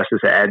discussed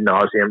this ad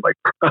nauseum, like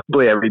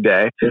probably every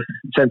day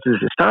since this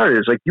started,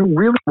 is like, you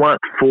really want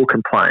full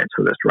compliance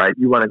with this, right?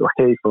 You want to go,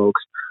 hey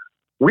folks,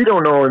 we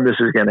don't know when this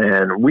is going to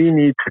end. We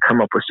need to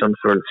come up with some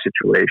sort of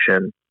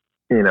situation,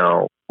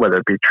 whether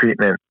it be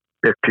treatment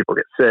if people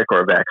get sick, or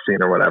a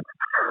vaccine or whatever.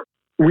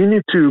 We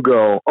need to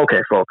go,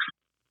 okay, folks,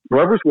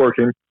 whoever's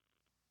working,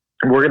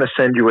 we're going to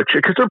send you a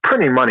check, because they're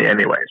printing money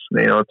anyways.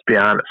 Let's be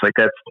honest. Like,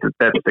 that's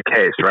the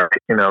case, right?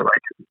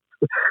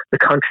 Like, the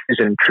country's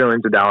in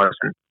trillions of dollars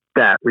in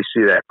debt. We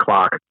see that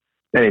clock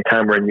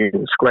anytime we're in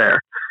Union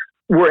Square.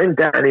 We're in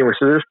debt anyway,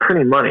 so there's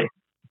printing money.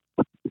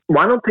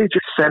 Why don't they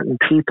just send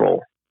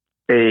people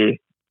a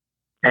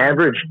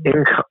average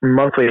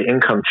monthly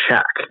income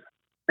check?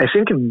 I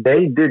think if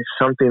they did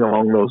something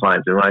along those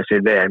lines, and when I say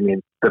they, I mean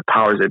the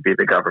powers that be,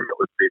 the government,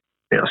 would be,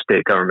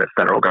 state government,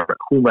 federal government,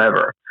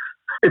 whomever.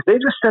 If they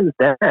just send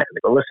that, they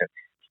go, listen,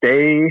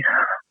 stay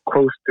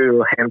close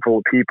to a handful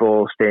of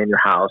people, stay in your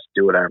house,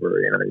 do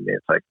whatever, you know what I mean?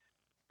 It's like,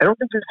 I don't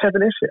think they have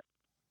an issue.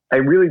 I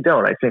really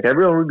don't. I think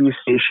everyone would be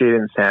satiated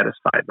and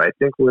satisfied. But I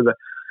think where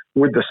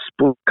the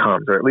spook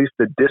comes, or at least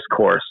the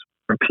discourse,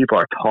 when people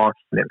are talking,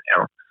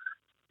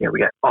 and we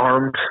got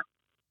armed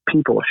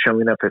people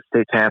showing up at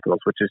state capitals,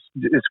 which is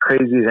as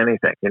crazy as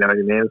anything. You know what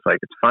I mean? It's like,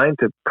 it's fine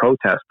to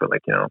protest, but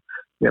like, you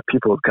have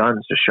people with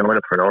guns just showing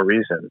up for no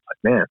reason. It's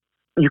like, man,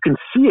 you can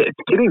see it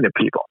getting to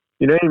people.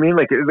 You know what I mean?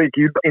 Like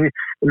you, and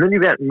then you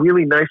got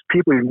really nice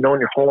people you've known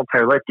your whole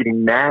entire life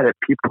getting mad at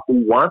people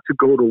who want to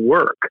go to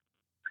work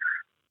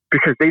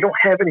because they don't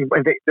have any.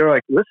 They're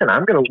like, listen,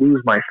 I'm going to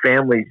lose my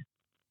family's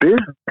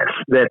business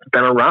that's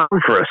been around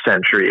for a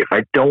century if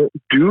I don't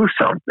do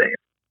something.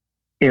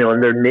 You know,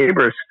 and their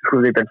neighbors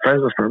who they've been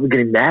friends with for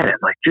getting mad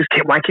at, like,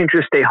 why can't you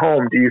just stay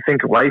home? Do you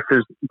think life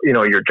is, you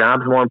know, your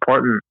job's more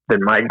important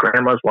than my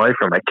grandma's life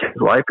or my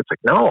kid's life? It's like,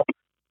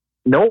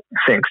 no one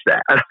thinks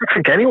that. I don't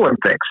think anyone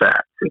thinks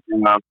that.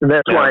 And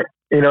that's why,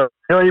 you know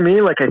what I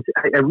mean? Like,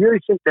 I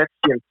really think that's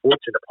the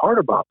unfortunate part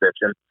about this.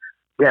 And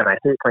again, I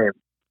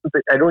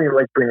don't even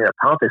like bringing up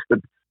politics, but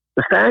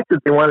the fact that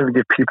they wanted to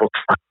give people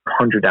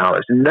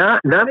 $100,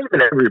 not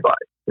even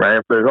everybody, right?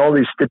 There's all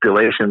these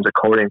stipulations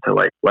according to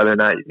like whether or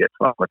not you get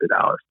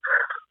 $1,200.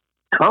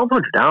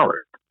 $1,200.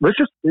 Let's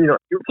just, you know,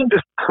 you can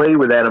just play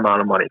with that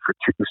amount of money for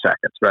 2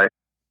 seconds, right?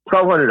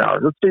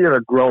 $1,200. Let's say you're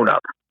a grown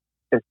up,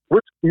 and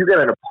you get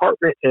an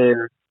apartment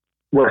in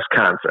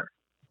Wisconsin,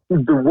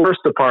 the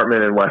worst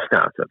apartment in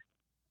Wisconsin.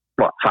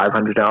 What,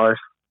 $500?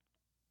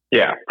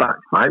 Yeah,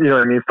 fine. You know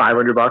what I mean?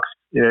 $500.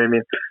 You know what I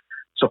mean?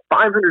 So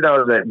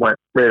 $500 that went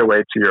right away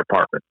to your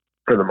apartment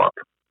for the month.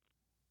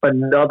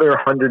 Another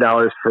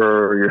 $100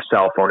 for your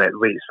cell phone at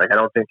least. Like I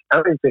don't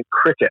even think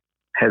Cricket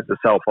has the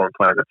cell phone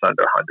plan that's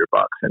under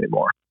 $100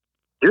 anymore.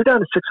 You're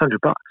down to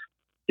 $600.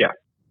 Yeah.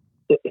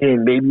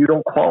 And maybe you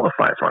don't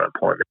qualify for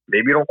unemployment.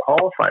 Maybe you don't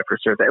qualify for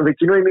certain. Like,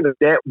 you know what I mean?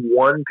 That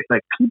one,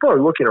 like, people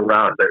are looking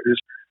around.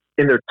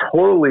 They're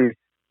totally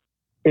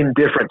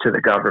indifferent to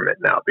the government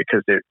now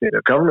because the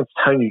government's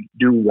telling you to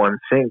do one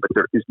thing, but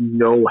there is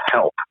no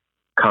help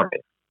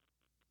coming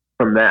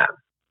from them.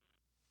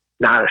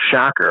 Not a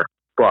shocker,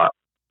 but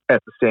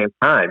at the same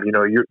time, you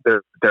know,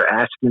 they're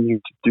asking you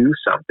to do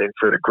something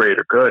for the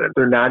greater good, and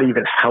they're not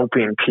even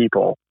helping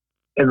people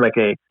in like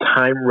a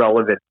time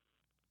relevant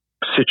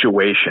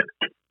situation.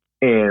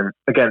 And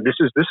again, this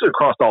is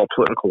across all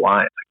political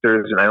lines.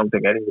 And I don't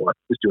think anyone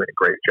is doing a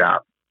great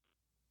job.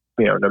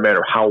 You know, no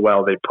matter how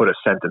well they put a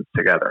sentence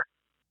together,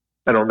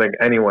 I don't think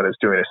anyone is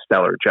doing a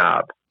stellar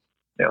job.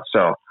 You know,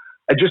 so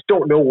I just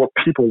don't know what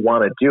people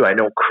want to do. I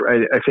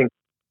think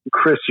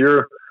Chris,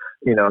 you're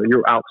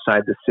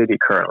outside the city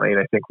currently, and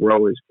I think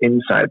Ro is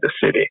inside the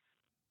city.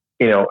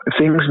 You know,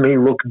 things may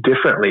look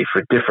differently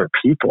for different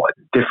people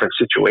in different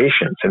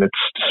situations, and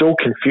it's so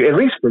confusing. At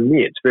least for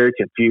me, it's very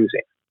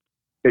confusing.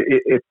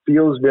 It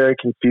feels very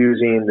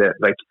confusing that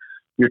like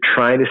you're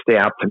trying to stay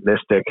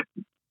optimistic,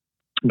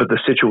 but the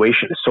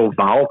situation is so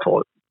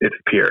volatile. It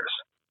appears.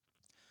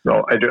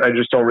 No, I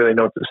just don't really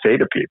know what to say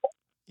to people.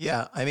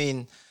 Yeah, I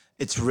mean,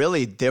 it's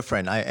really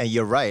different. And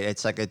you're right.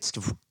 It's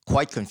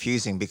quite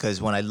confusing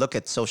because when I look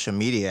at social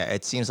media,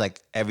 it seems like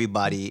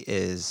everybody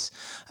is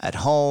at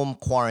home,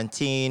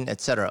 quarantine,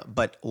 etc.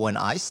 But when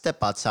I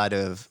step outside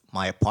of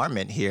my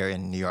apartment here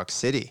in New York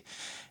City,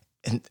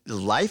 and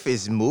life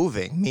is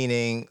moving,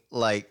 meaning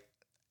like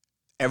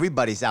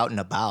everybody's out and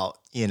about,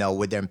 you know,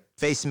 with their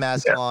face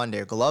mask on,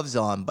 their gloves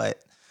on,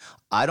 but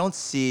I don't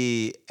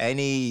see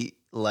any,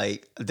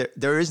 like,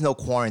 there is no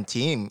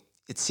quarantine,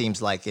 it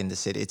seems like, in the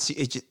city.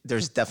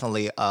 There's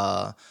definitely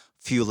a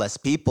few less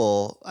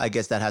people. I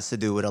guess that has to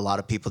do with a lot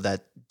of people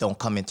that don't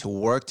come into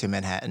work to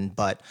Manhattan.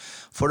 But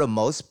for the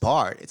most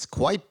part, it's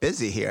quite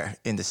busy here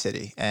in the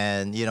city.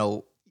 And, you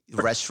know,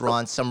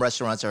 some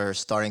restaurants are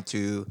starting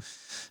to,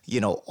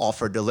 you know,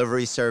 offer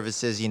delivery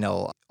services. You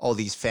know, all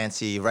these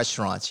fancy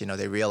restaurants, you know,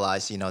 they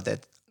realize, you know,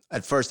 that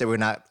at first they were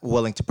not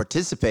willing to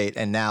participate,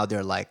 and now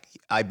they're like,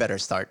 I better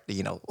start,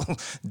 you know,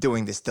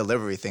 doing this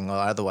delivery thing, or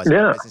otherwise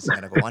my business is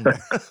going to go under.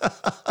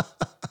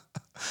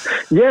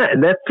 Yeah,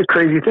 and that's the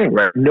crazy thing,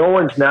 right? No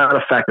one's not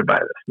affected by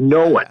this.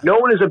 No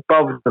one is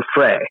above the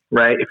fray,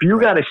 right? If you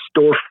got a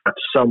storefront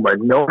somewhere,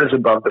 no one is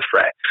above the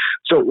fray.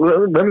 So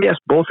let me ask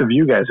both of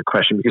you guys a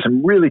question, because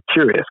I'm really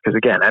curious. Because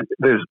again,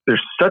 there's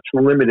such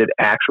limited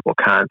actual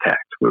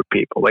contact with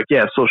people. Like,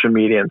 yeah, social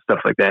media and stuff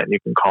like that, and you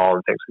can call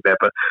and things like that.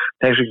 But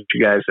to actually get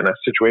you guys in a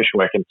situation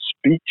where I can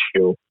speak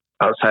to you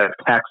outside of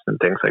text and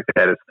things like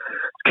that is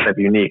kind of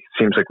unique.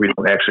 It seems like we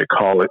don't actually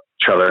call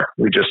each other.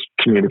 We just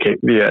communicate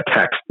via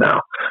text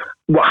now.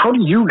 Well, how do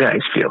you guys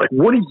feel? Like,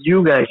 what do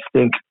you guys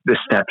think the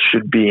steps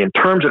should be in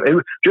terms of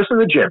just in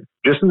the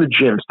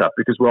gym stuff?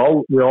 Because we're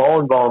all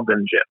involved in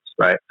gyms,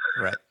 right?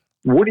 Right.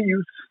 What do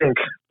you think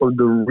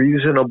the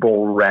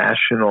reasonable,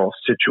 rational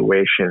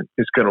situation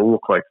is going to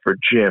look like for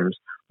gyms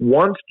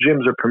once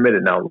gyms are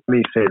permitted? Now, let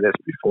me say this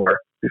before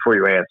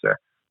you answer.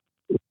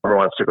 Whoever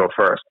wants to go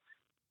first.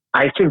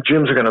 I think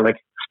gyms are going to, like,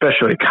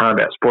 especially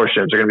combat sports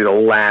gyms, are going to be the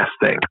last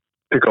thing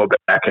to go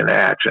back into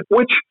action,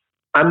 which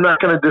I'm not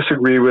going to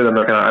disagree with.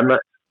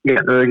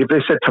 If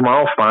they said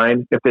tomorrow,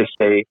 fine. If they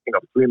say,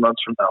 3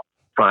 months from now,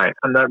 fine.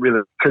 I'm not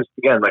really, because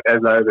again, like as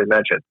I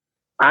mentioned,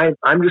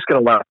 I'm just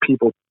going to allow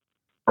people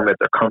come at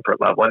their comfort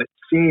level. And it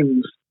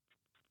seems,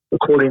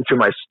 according to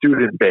my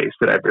student base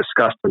that I've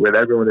discussed it with,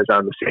 everyone is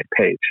on the same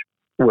page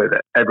with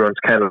it. Everyone's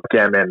kind of like,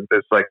 yeah, man,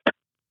 there's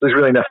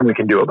really nothing we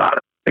can do about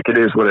it. Like, it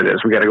is what it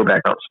is. We got to go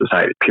back out to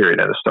society,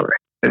 period, end of story.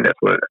 And that's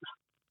what it is.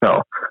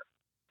 So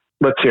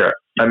let's hear it.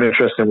 I'm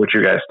interested in what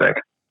you guys think.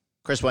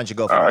 Chris, why don't you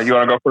go first? You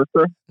want to go first,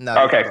 sir? No,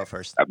 okay. You can go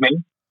first. Me?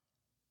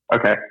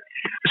 Okay.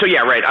 So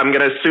yeah, right. I'm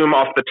going to assume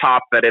off the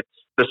top that it's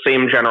the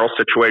same general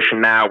situation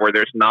now where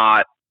there's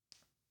not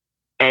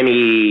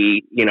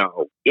any,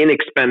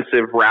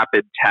 inexpensive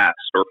rapid test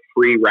or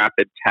free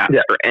rapid test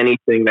or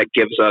anything that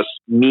gives us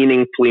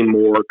meaningfully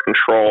more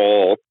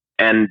control.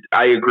 And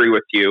I agree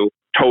with you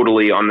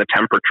totally on the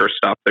temperature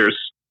stuff. There's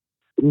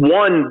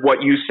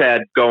what you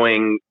said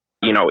going,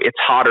 it's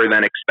hotter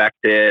than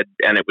expected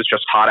and it was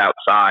just hot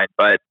outside.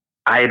 But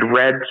I had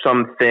read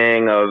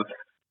something of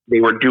they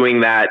were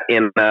doing that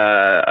in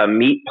a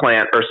meat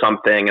plant or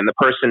something. And the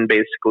person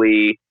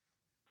basically,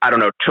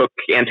 took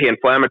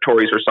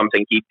anti-inflammatories or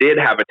something. He did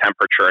have a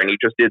temperature and he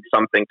just did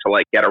something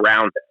to get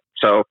around it.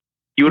 So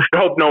you would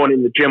hope no one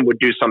in the gym would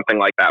do something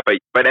like that.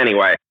 But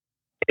anyway,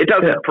 it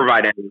doesn't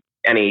provide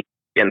any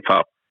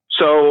info.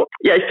 So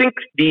yeah, I think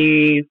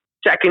the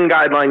second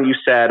guideline you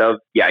said of,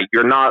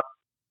 you're not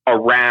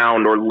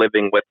around or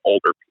living with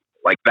older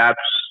people.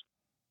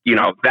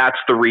 That's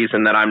the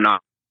reason that I'm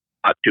not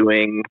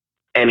doing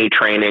any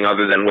training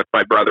other than with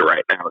my brother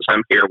right now, is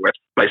I'm here with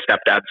my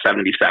stepdad,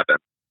 77.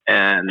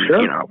 And,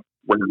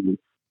 we're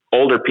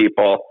older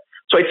people.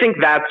 So I think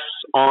that's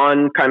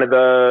on kind of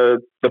the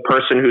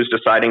person who's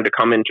deciding to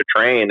come in to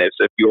train. Is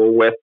if you're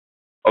with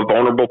a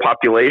vulnerable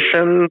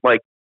population,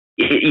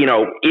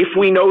 if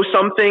we know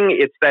something,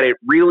 it's that it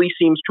really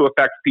seems to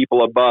affect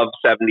people above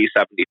 70,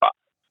 75.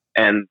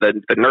 And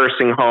the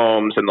nursing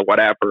homes and the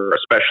whatever,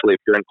 especially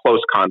if you're in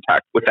close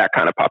contact with that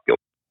kind of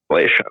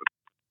population.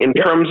 In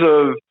terms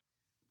of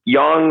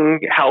young,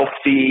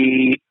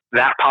 healthy,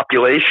 that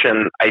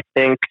population, I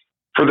think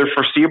for the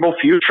foreseeable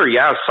future,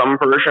 some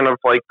version of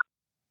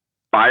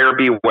buyer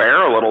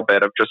beware a little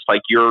bit of just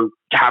you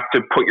have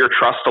to put your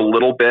trust a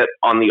little bit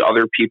on the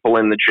other people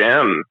in the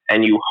gym,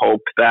 and you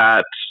hope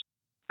that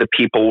the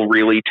people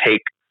really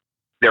take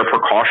their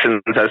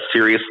precautions as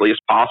seriously as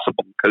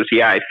possible. Because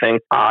I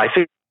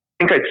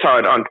think I saw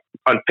it on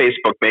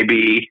Facebook.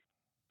 Maybe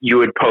you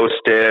had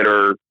posted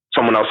or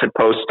someone else had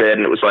posted,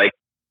 and it was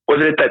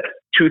wasn't it that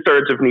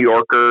 2/3 of New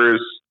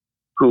Yorkers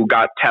who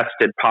got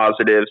tested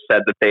positive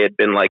said that they had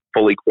been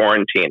fully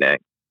quarantining?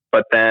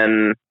 But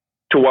then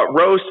to what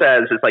Rose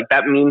says is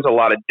that means a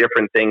lot of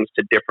different things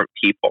to different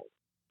people.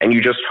 And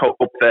you just hope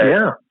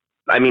that,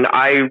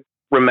 I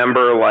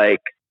remember a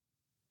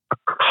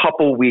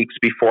couple weeks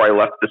before I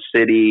left the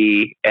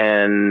city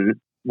and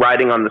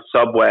riding on the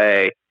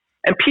subway,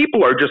 and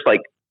people are just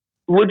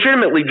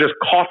legitimately just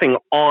coughing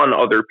on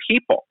other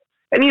people.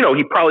 And,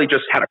 he probably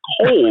just had a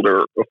cold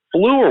or a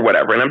flu or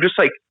whatever. And I'm just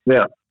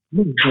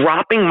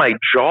dropping my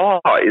jaw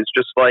is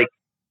just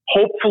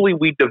hopefully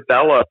we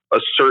develop a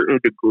certain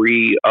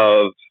degree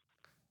of,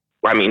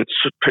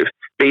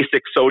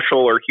 basic social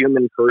or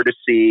human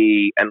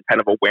courtesy and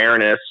kind of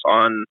awareness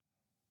on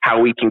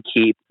how we can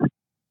keep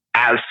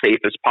as safe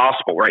as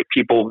possible, right?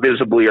 People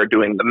visibly are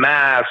doing the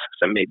masks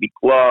and maybe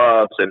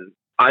gloves. And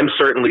I'm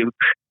certainly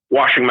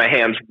washing my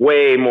hands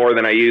way more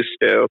than I used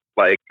to.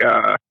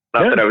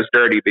 Not that I was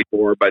dirty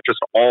before, but just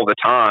all the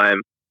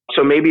time.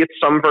 So maybe it's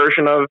some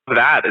version of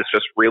that. It's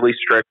just really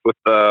strict with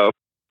the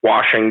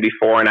washing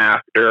before and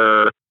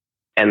after,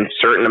 and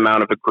certain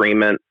amount of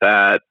agreement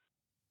that,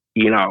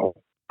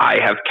 I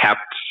have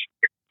kept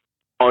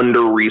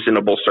under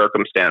reasonable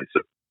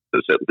circumstances,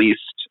 at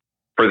least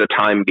for the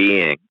time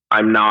being.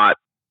 I'm not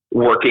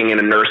working in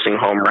a nursing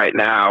home right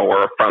now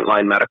or a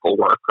frontline medical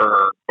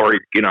worker or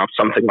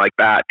something like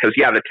that. Because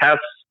the tests,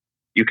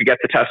 you could get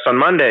the test on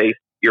Monday,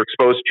 you're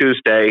exposed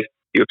Tuesday,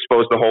 you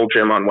expose the whole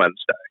gym on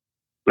Wednesday.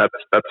 That's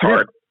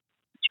hard.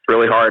 It's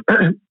really hard.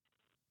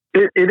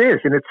 It is,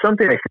 and it's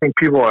something I think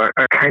people are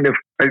kind of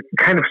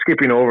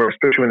skipping over,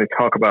 especially when they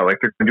talk about they're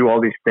going to do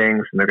all these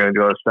things and they're going to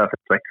do all this stuff.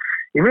 It's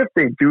even if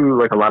they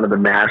do a lot of the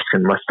masks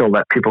and must still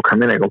let people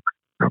come in, I go,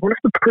 what if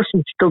the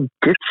person still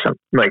gets some,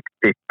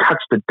 they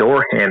touch the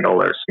door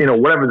handle or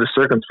whatever the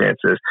circumstance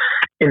is.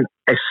 And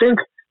I think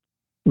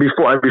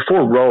before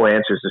Ro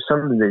answers, there's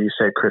something that you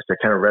said, Chris, that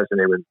kind of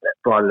resonated with that,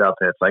 brought it up,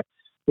 and it's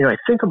I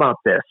think about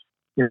this.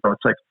 It's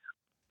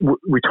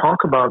we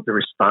talk about the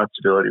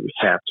responsibility we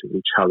have to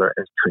each other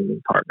as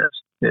training partners,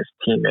 as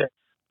teammates.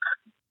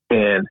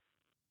 And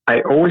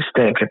I always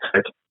think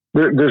it's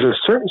there's a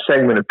certain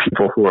segment of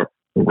people who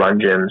run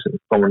gyms and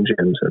own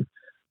gyms, and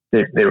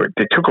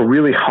they took a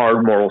really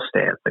hard moral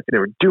stance. They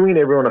were doing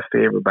everyone a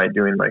favor by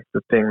doing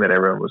the thing that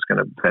everyone was going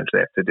to eventually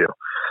have to do.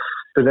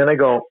 But then I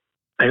go,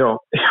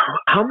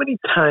 how many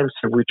times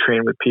have we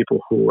trained with people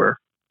who were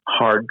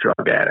hard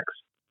drug addicts,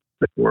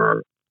 that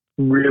were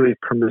really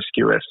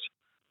promiscuous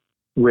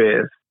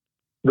with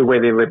the way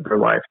they lived their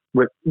life,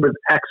 with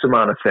X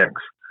amount of things?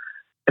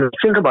 And I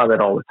think about that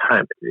all the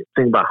time. I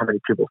think about how many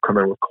people have come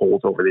in with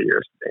colds over the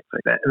years and things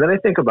like that. And then I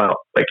think about,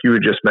 you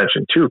had just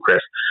mentioned too, Chris,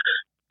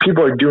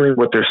 people are doing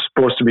what they're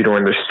supposed to be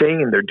doing. They're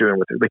saying they're doing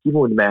what they're, even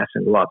with masks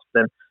and gloves.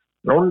 Then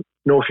I don't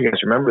know if you guys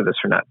remember this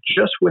or not.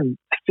 Just when,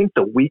 I think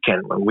the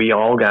weekend when we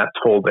all got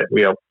told that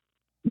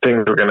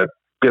things were going to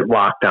get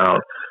locked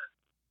down,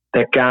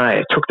 that guy,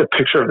 I took the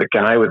picture of the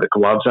guy with the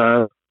gloves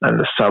on on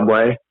the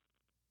subway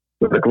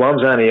with the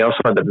gloves on. He also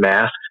had the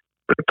mask,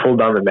 but he pulled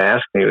down the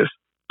mask and he was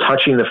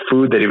touching the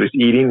food that he was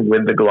eating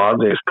with the gloves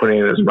and he was putting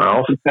it in his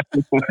mouth.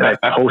 And I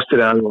posted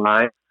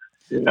online.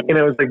 And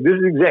I was like, this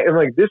is exactly, I'm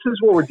like, this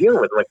is what we're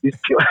dealing with. Like, these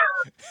people,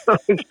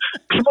 like,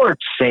 people are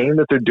saying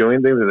that they're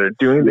doing things and they're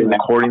doing things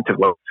according to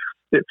what,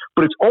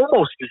 but it's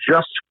almost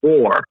just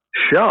for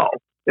show.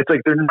 It's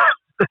like they're not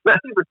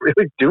even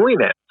really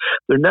doing it.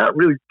 They're not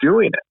really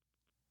doing it.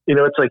 You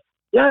know, it's like,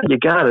 yeah, you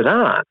got it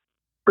on,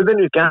 but then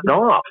you got it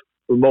off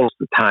for most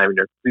of the time. And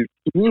you're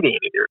eating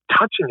and you're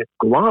touching your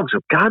gloves.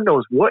 God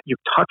knows what you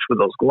touch with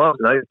those gloves.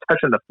 Now you're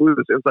touching the food.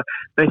 It's like,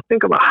 and I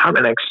think about how,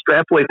 and I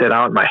extrapolate that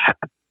out in my head.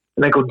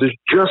 And I go, there's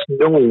just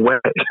no way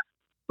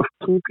of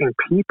keeping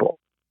people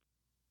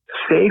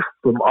safe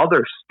from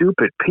other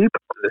stupid people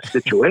in this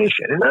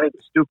situation. And not even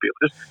stupid people,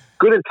 just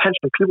good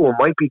intentioned people who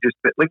might be just,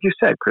 like you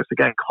said, Chris, the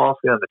guy calls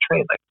me on the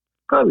train, like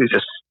probably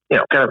just, you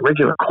know, kind of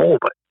regular cold,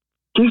 but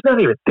he's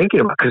not even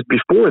thinking about it.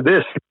 Because before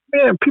this,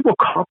 man, people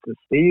coughed and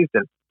sneezed,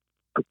 and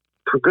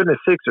for goodness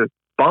sakes, there's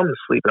bums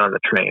sleeping on the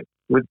train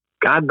with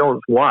God knows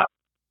what,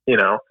 you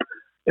know,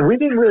 and we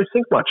didn't really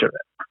think much of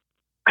it.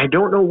 I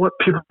don't know what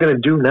people are going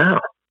to do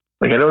now.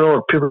 Like, I don't know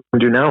what people can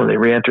do now when they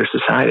re-enter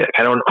society. Like,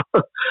 I don't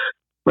know.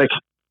 Like,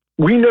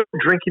 we know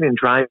drinking and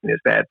driving is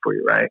bad for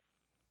you, right?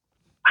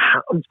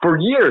 For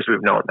years,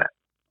 we've known that.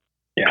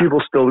 Yeah.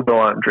 People still go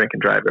out and drink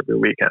and drive every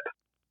weekend.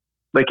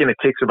 Like, and it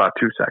takes about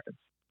 2 seconds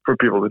for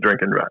people to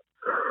drink and drive.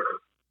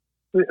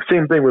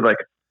 Same thing with,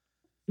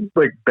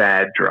 like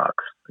bad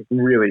drugs, like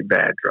really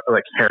bad drugs,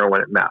 like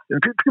heroin and meth.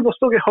 And people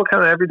still get hooked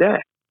on it every day.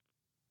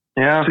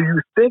 Yeah. So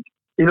you think,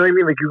 you know what I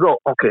mean? Like, you go,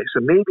 okay, so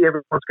maybe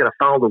everyone's going to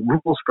follow the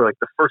rules for like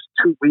the first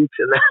 2 weeks,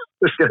 and then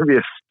there's going to be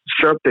a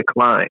sharp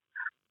decline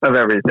of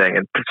everything,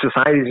 and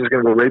society's just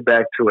going to go right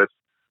back to its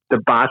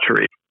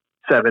debauchery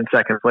 7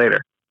 seconds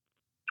later.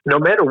 No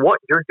matter what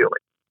you're doing,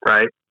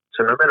 right?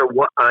 So no matter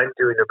what I'm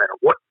doing, no matter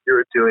what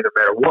you're doing, no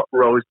matter what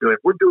Roe's doing,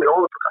 we're doing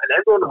all the time. And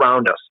everyone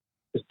around us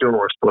is doing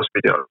what we're supposed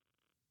to be doing.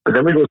 But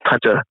then we go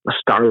touch a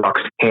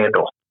Starbucks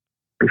handle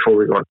before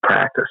we go and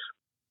practice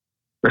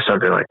or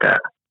something like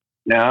that.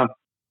 Yeah.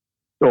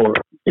 Or,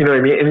 you know what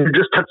I mean? And you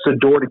just touch the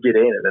door to get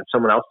in, and then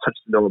someone else touches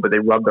the door, but they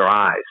rub their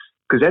eyes.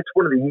 Because that's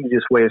one of the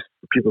easiest ways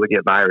for people to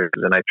get viruses.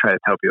 And I try to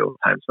tell people all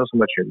the time, it's not so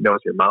much your nose,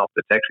 your mouth,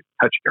 it's actually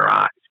touching your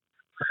eyes.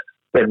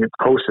 And we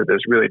posted,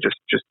 there's really just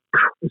it's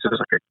just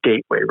like a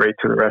gateway right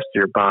to the rest of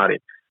your body.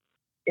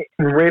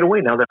 And right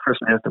away, now that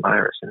person has the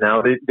virus. And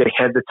now they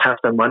had the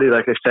test on Monday,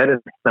 like I said, and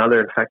now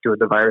they're infected with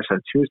the virus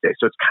on Tuesday.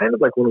 So it's kind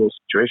of like one of those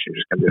situations. You're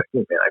just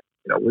going to be like,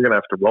 hey, man, we're going to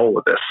have to roll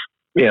with this.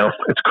 You know,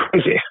 it's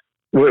crazy.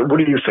 What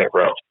do you think,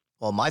 Ro?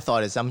 Well, my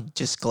thought is I'm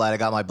just glad I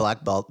got my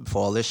black belt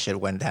before all this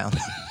shit went down.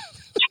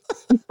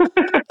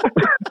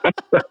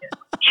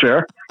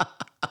 Sure.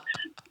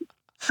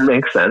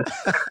 Makes sense.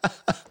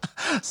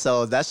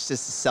 So that's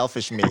just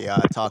selfish me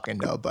talking,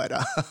 though. But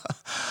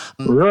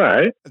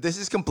right, this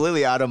is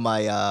completely out of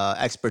my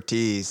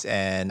expertise,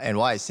 and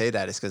why I say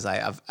that is because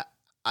I've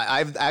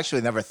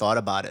actually never thought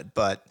about it,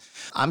 but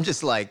I'm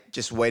just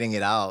waiting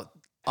it out.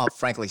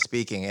 Frankly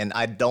speaking, and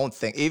I don't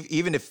think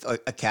even if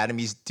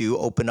academies do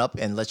open up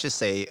in, let's just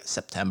say,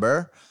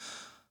 September,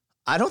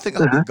 I don't think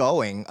I'll be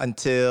going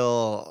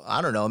until,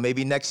 I don't know,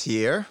 maybe next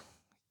year.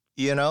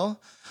 You know,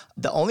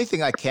 the only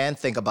thing I can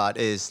think about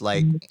is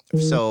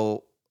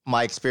so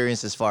my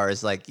experience as far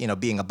as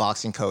being a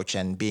boxing coach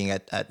and being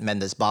at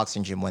Mendes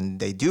Boxing Gym when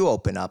they do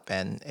open up,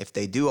 and if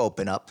they do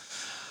open up,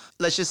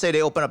 let's just say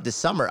they open up this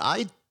summer,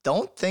 I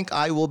don't think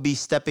I will be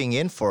stepping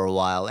in for a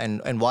while.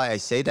 And why I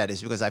say that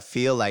is because I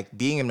feel like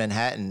being in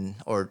Manhattan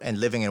and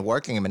living and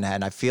working in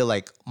Manhattan, I feel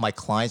like my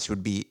clients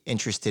would be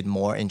interested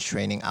more in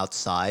training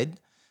outside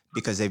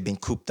because they've been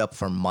cooped up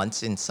for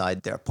months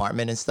inside their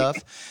apartment and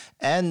stuff.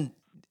 And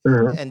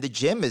the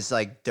gym is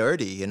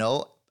dirty, you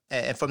know?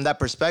 And from that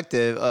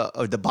perspective,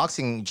 or the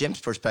boxing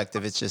gym's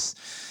perspective, it's just,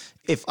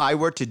 if I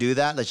were to do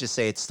that, let's just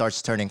say it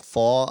starts turning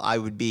fall, I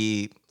would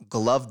be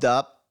gloved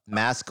up,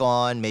 mask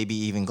on, maybe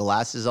even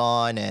glasses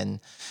on, and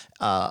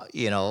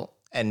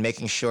and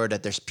making sure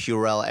that there's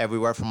Purell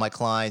everywhere for my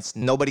clients.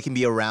 Nobody can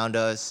be around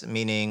us,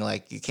 meaning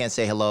you can't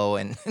say hello,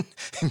 and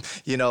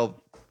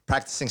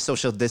practicing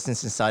social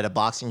distance inside a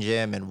boxing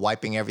gym and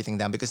wiping everything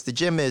down, because the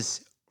gym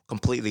is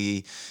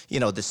completely,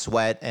 the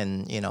sweat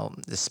and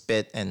the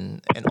spit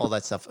and all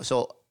that stuff.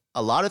 So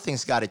a lot of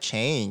things got to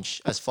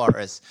change as far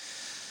as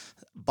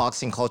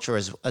boxing culture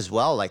as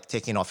well, like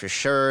taking off your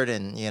shirt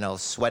and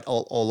sweat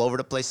all over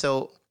the place.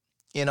 So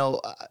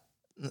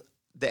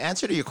the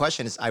answer to your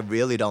question is I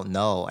really don't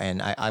know.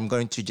 And I'm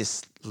going to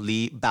just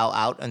bow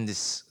out on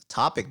this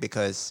topic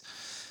because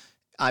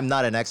I'm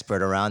not an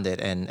expert around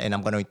it. And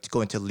I'm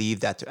going to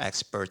leave that to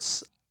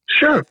experts.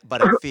 Sure.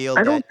 But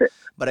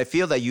I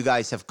feel that you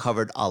guys have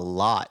covered a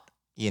lot,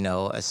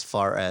 as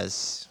far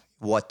as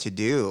what to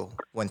do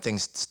when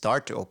things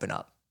start to open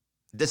up.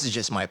 This is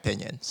just my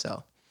opinion.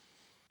 So.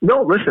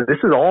 No, listen, this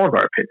is all of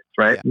our opinions,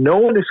 right? Yeah. No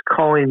one is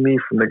calling me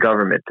from the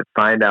government to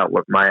find out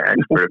what my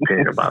expert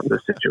opinion about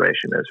this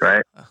situation is,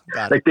 right?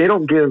 Got it. They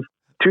don't give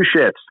two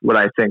shits what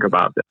I think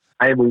about this.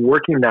 I have a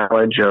working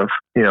knowledge of,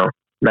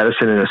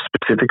 medicine in a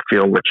specific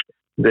field, which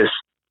this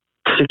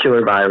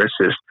particular virus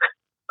is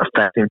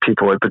affecting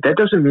people with, but that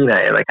doesn't mean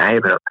I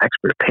have an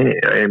expert opinion.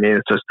 You know what I mean?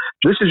 It's just,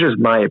 this is just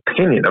my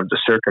opinion of the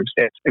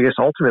circumstance. I guess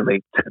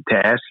ultimately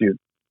to ask you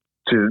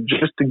to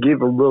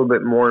give a little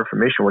bit more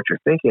information what you're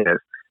thinking is,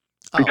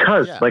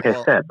 because I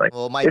said,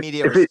 my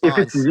if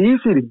it's easy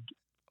to,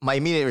 my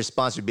immediate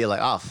response would be like,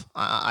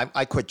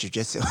 I quit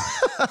jujitsu.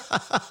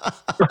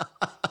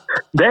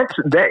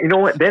 You know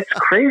what? That's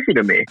crazy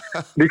to me,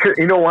 because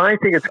you know why I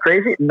think it's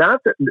crazy? Not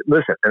that,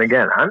 listen, and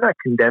again, I'm not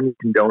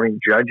condoning,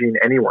 judging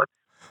anyone,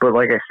 but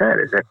like I said,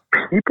 is that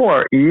people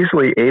are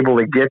easily able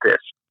to get this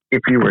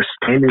if you were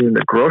standing in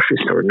the grocery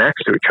store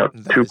next to each other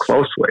too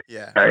closely.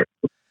 Yeah. Right?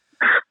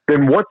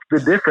 Then what's the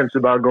difference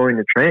about going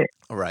to train?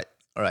 All right.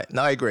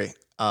 No, I agree.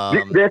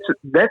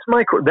 That's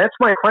my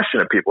question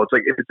to people. It's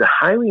like, if it's a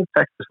highly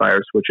infectious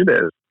virus, which it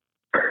is,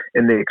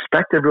 and they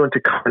expect everyone to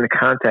come into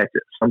contact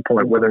at some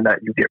point, whether or not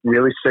you get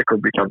really sick or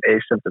become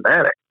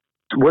asymptomatic,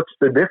 what's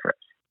the difference?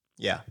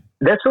 Yeah.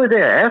 That's the only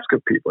thing I ask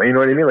of people. You know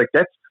what I mean? Like,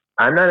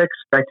 I'm not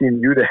expecting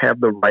you to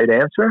have the right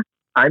answer.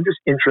 I'm just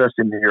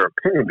interested in your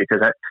opinion, because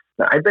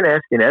I've been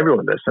asking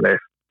everyone this, and I've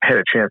had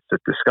a chance to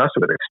discuss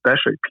it with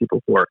especially people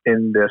who are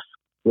in this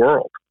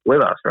world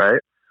with us,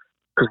 right?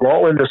 Because we're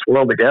all in this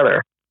world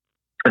together,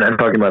 and I'm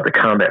talking about the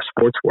combat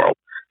sports world,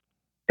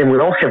 and we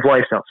all have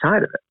lives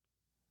outside of it.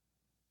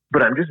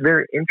 But I'm just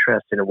very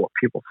interested in what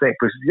people think,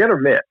 because you got to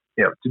admit,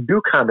 to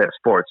do combat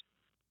sports,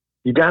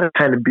 you got to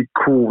kind of be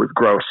cool with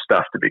gross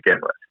stuff to begin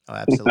with. Oh,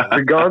 absolutely.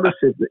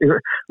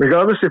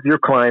 regardless if your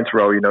clients,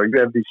 Ro, you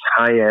have these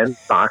high-end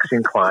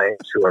boxing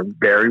clients who are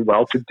very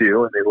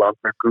well-to-do, and they love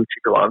their Gucci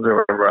gloves or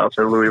whatever else,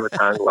 or Louis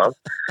Vuitton gloves.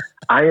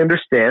 I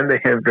understand they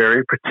have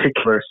very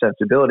particular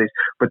sensibilities,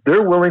 but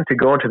they're willing to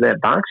go into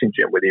that boxing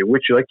gym with you,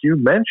 which, like you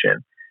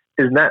mentioned,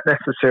 is not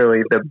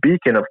necessarily the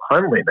beacon of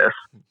cleanliness,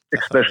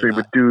 especially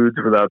with dudes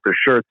without their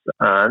shirts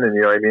on. And,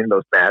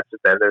 those bats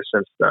have been there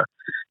since the,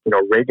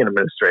 Reagan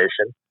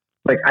administration.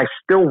 Like, I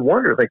still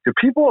wonder, do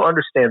people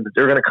understand that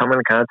they're going to come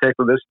into contact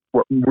with this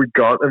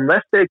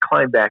unless they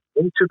climb back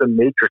into the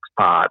matrix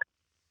pod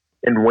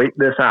and wait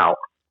this out?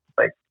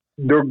 Like,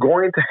 they're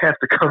going to have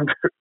to come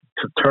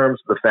to terms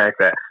with the fact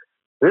that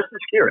this is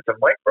here. It's a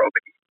microbe.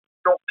 If you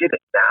don't get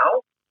it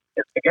now,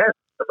 and again,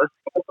 unless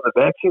you go for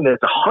the vaccine,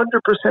 that's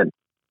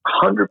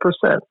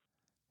 100%.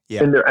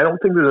 Yeah. And I don't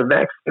think there's a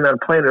vaccine on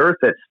planet Earth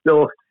that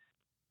still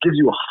gives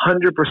you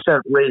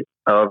 100% rate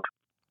of,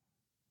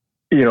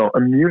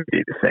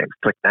 immunity to things.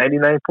 It's like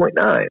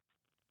 99.9.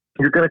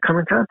 You're going to come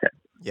in contact.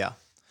 Yeah.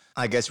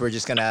 I guess we're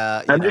just going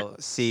to,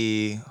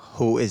 see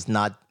who is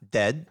not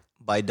dead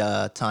by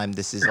the time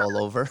this is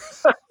all over.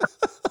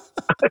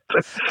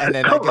 And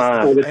then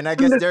I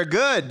guess they're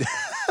good.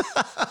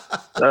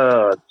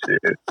 Oh,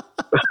 dude.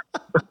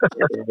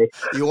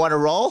 You want to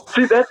roll?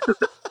 See,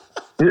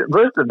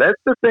 listen,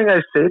 that's the thing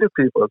I say to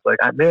people. It's like,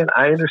 man,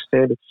 I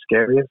understand it's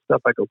scary and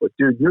stuff. I go, but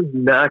dude, you're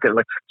not going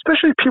to,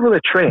 especially people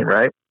that train,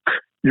 right?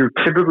 You're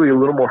typically a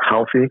little more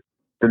healthy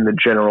than the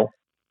general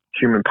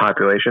human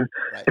population.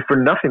 Right. If for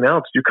nothing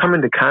else, you come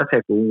into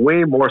contact with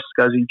way more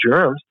scuzzy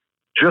germs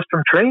just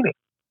from training.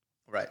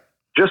 Right.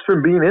 Just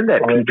from being in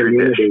that petri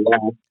dish.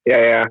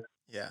 Yeah.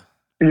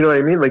 You know what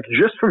I mean? Like,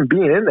 just from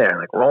being in there,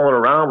 like rolling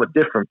around with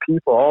different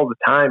people all the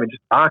time and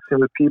just boxing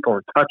with people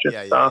and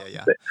touching stuff.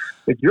 Yeah.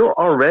 Like, you're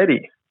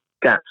already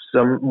got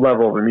some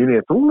level of immunity.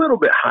 It's a little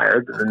bit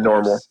higher than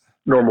the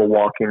normal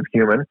walking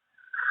human.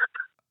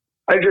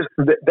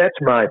 That's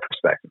my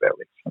perspective, at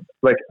least.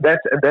 Like,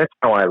 that's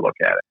how I look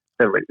at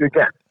it.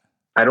 Again,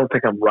 I don't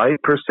think I'm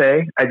right per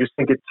se. I just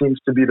think it seems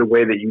to be the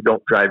way that you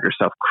don't drive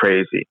yourself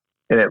crazy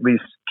and at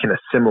least can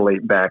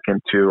assimilate back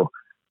into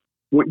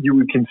what you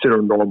would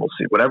consider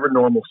normalcy, whatever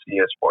normalcy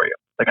is for you.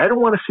 Like, I don't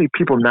want to see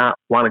people not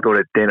want to go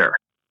to dinner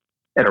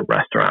at a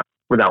restaurant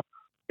without,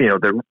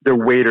 their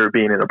waiter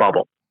being in a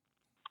bubble.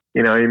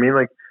 You know what I mean?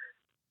 Like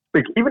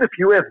even if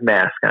you have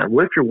mask on,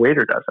 what if your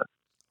waiter doesn't?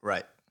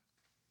 Right.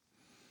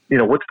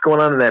 What's going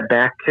on in that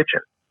back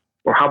kitchen?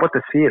 Or how about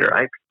the theater?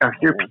 I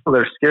hear people that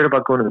are scared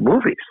about going to the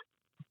movies.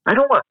 I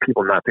don't want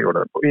people not to go to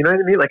the movies. You know what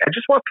I mean? Like, I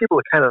just want people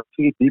to kind of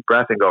take a deep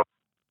breath and go,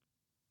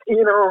 it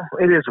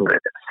is what it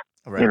is.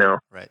 Right.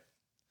 Right.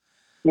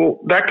 Well,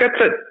 that gets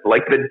at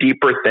like the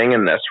deeper thing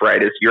in this,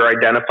 right? Is you're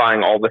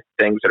identifying all the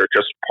things that are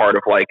just part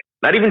of, like,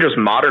 not even just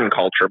modern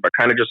culture, but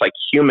kind of just like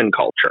human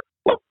culture.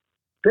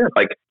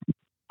 Like,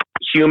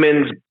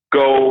 humans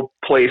go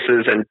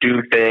places and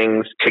do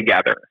things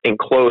together in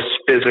close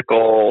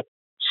physical,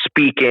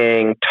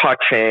 speaking,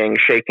 touching,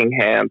 shaking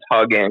hands,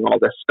 hugging, all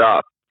this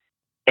stuff.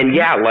 And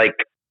yeah, like,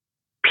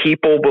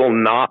 people will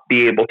not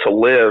be able to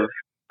live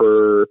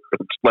for,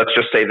 let's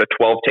just say, the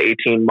 12 to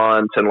 18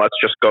 months, and let's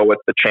just go with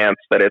the chance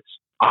that it's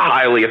a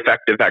highly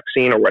effective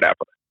vaccine or whatever.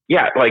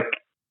 Yeah, like,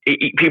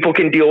 people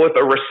can deal with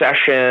a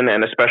recession,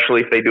 and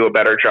especially if they do a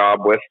better job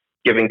with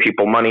giving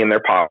people money in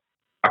their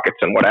pockets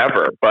and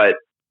whatever. But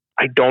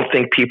I don't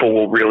think people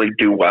will really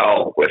do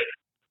well with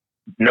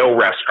no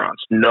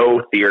restaurants,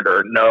 no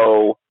theater,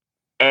 no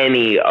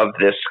any of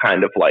this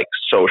kind of like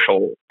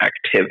social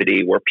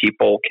activity where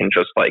people can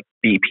just like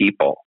be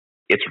people.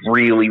 It's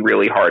really,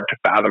 really hard to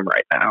fathom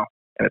right now.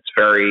 And it's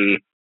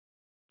very,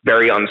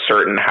 very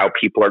uncertain how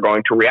people are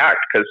going to react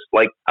because,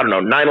 like, I don't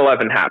know,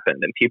 9/11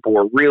 happened and people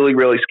were really,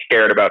 really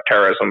scared about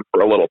terrorism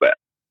for a little bit.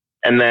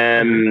 And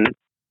then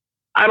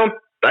I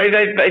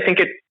think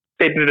it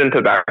faded into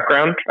the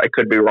background. I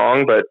could be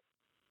wrong, but,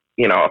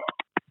 you know,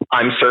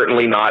 I'm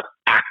certainly not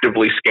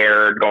actively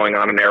scared going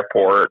on an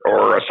airport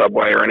or a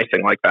subway or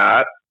anything like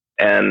that.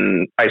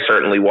 And I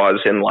certainly was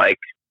in like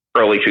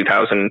early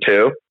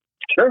 2002.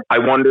 Sure. I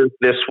wonder if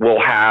this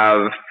will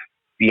have,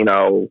 you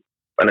know,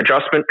 an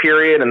adjustment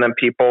period and then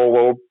people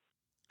will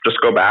just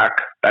go back.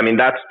 I mean,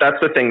 that's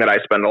the thing that I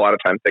spend a lot of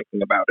time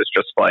thinking about is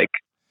just like,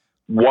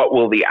 what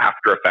will the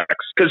after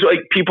effects? Because like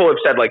people have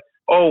said like,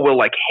 oh, will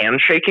like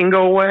handshaking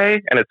go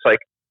away? And it's like,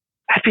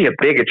 that'd be a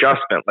big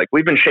adjustment. Like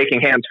we've been shaking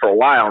hands for a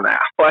while now.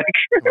 Like,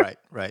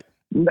 right.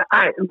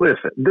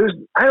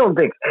 Listen, I don't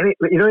think any,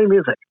 you know what I mean?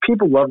 It's like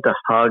people love to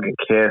hug and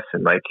kiss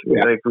and like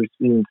we've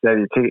seen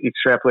that you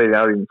extrapolate it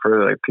out even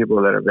further, like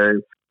people that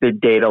are they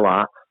date a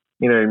lot.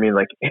 You know what I mean?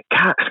 Like,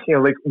 God, you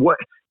know, like what,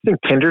 you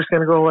think Tinder's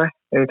going to go away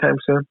anytime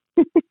soon?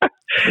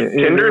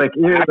 Tinder,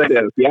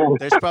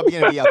 There's probably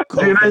going to be a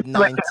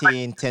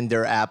COVID-19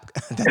 Tinder app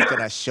that's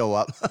going to show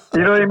up.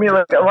 You know what I mean?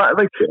 Like a lot,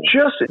 like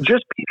just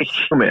being a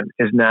human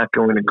is not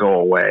going to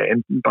go away.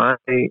 And by,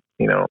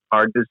 you know,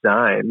 our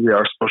design, we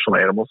are social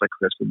animals, like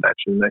Chris had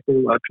mentioned. I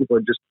think a lot of people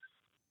are just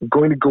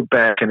going to go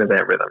back into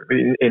that rhythm.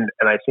 And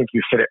I think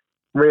you hit it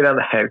right on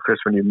the head, Chris,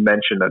 when you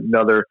mentioned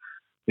another,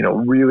 you know,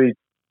 really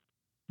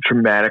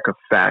dramatic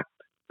effect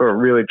or a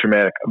really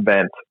dramatic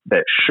event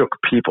that shook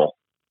people,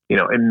 you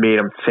know, and made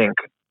them think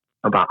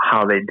about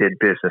how they did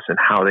business and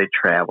how they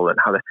traveled and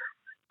how they.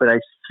 But I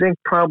think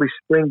probably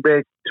spring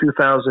break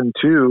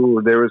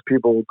 2002, there was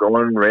people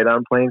going right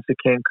on planes to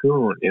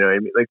Cancun. You know what I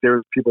mean? Like there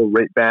was people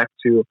right back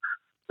to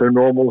their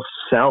normal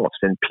selves,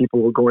 and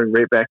people were going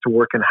right back to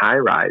work in high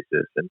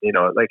rises. And you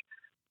know, like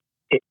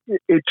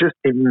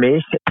it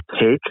may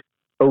take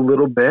a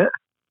little bit,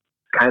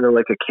 kind of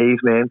like a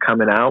caveman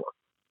coming out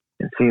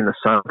and seeing the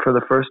sun for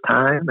the first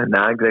time and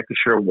not exactly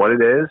sure what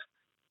it is.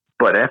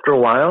 But after a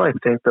while, I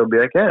think they'll be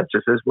like, yeah, it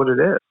just is what it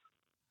is.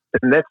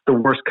 And that's the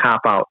worst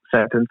cop-out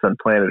sentence on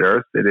planet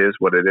Earth. It is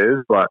what it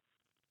is. But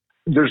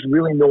there's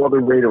really no other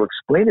way to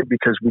explain it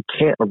because we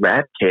can't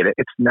eradicate it.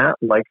 It's not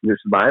like this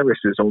virus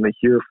is only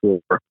here for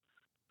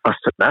a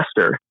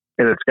semester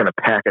and it's going to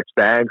pack its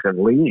bags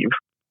and leave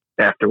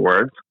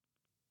afterwards.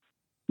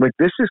 Like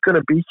this is going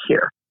to be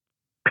here.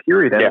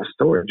 Period. End of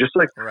story. Just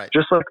like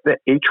the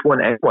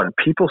H1N1,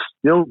 people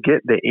still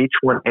get the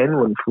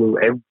H1N1 flu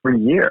every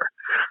year.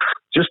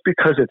 Just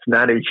because it's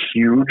not a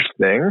huge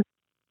thing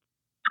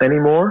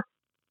anymore,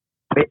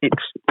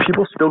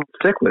 people still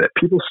stick with it.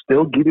 People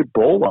still get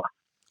Ebola,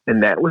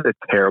 and that was a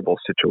terrible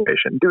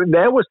situation, dude.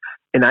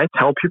 And I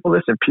tell people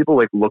this, and people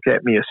like look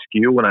at me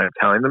askew when I'm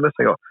telling them this.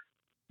 They go,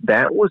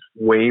 "That was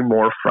way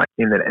more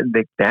frightening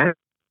than that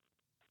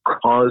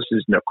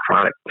causes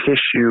necrotic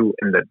tissue,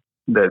 and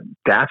the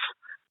death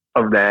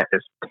of that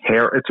is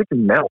terrible. It's like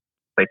melt,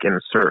 like in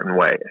a certain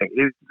way.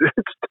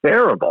 It's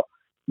terrible.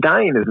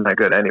 Dying is not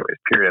good, anyways.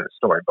 Period of the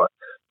story. But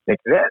like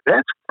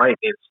that's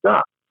frightening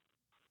stuff.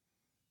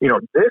 You know,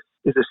 this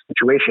is a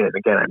situation. And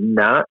again, I'm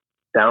not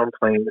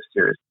downplaying the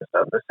seriousness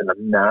of this, and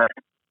I'm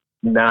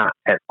not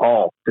at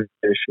all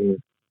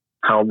diminishing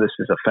how this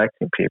is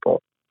affecting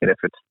people. And if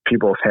it's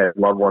people have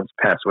had loved ones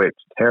pass away,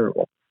 it's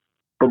terrible.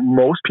 But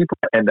most people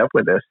that end up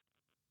with this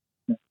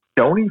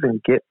don't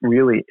even get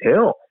really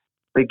ill.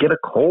 They get a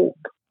cold.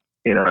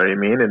 You know what I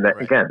mean? And that,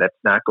 again, that's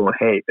not going,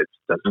 hey, that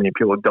doesn't mean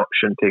people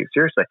shouldn't take it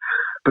seriously.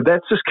 But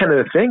that's just kind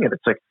of the thing. And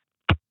it's like,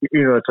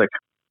 you know, it's like,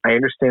 I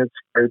understand it's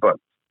scary, but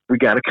we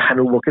got to kind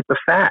of look at the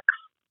facts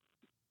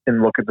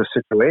and look at the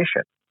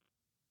situation.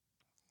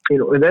 You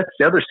know, and that's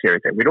the other scary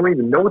thing. We don't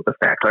even know what the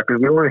facts are because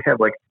we don't have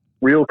like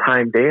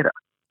real-time data.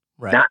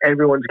 Right. Not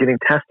everyone's getting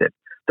tested.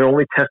 They're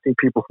only testing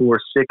people who are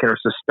sick and are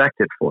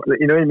suspected for it.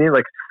 You know what I mean?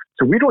 Like,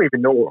 so we don't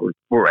even know what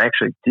we're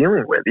actually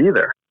dealing with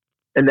either.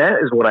 And that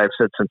is what I've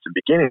said since the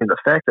beginning. The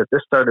fact that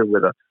this started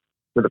with a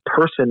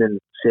person in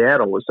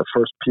Seattle was the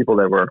first people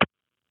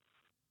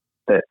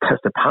that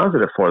tested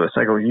positive for this.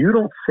 I go, you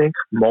don't think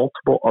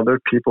multiple other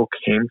people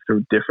came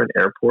through different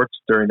airports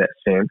during that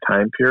same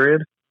time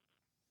period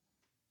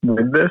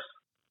with this?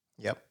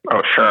 Yep.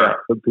 Oh, sure.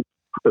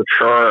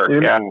 Sure.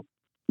 You know,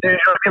 yeah. You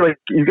know, like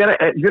you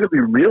gotta be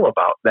real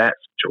about that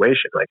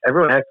situation. Like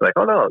everyone acts like,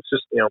 oh no, it's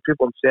just, you know,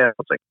 people in Seattle.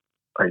 It's like,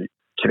 are you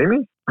kidding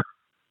me?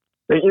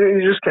 Like, you know,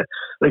 you just can't,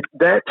 like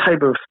that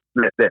type of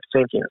that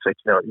thinking. It's like,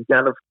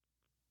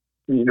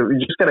 you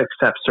just gotta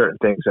accept certain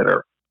things that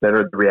are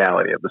the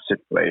reality of the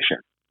situation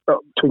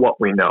to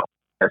what we know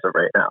as of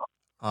right now.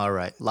 All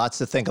right, lots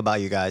to think about,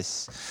 you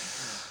guys.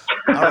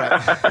 All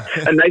right,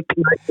 a nice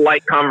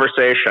light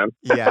conversation.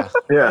 Yeah,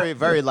 very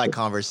very light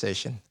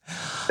conversation.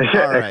 Yeah,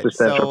 all right,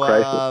 existential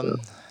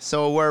crisis.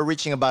 So we're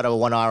reaching about a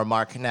 1 hour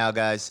mark now,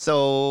 guys.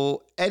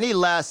 So any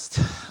last,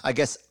 I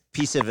guess,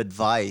 piece of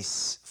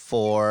advice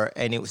for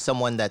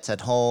someone that's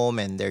at home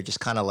and they're just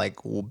kind of like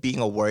being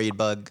a worried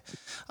bug?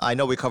 I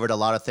know we covered a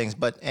lot of things,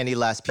 but any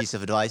last piece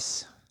of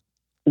advice?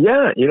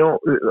 Yeah,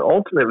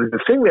 ultimately the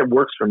thing that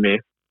works for me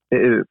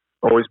is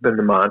always been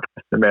the mantra,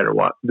 no matter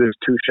what. There's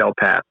two shall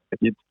pass.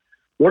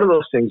 One of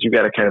those things you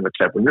got to kind of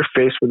accept when you're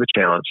faced with a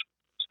challenge,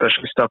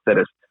 especially stuff that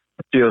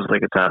feels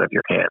like it's out of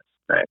your hands,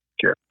 right?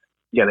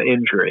 You got an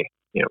injury,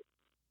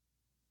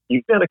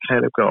 you got to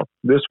kind of go,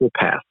 this will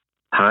pass.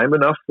 Time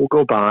enough will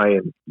go by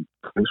and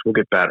things will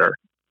get better.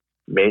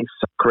 May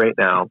suck right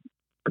now,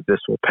 but this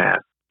will pass.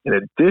 In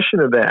addition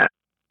to that,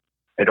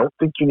 I don't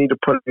think you need to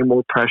put any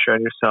more pressure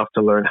on yourself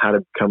to learn how to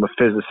become a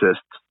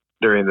physicist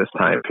during this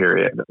time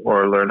period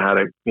or learn how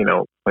to,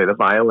 play the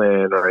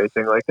violin or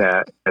anything like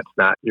that. That's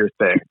not your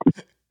thing.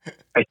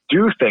 I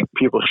do think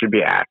people should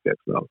be active,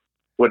 though.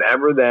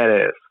 Whatever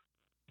that is,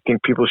 I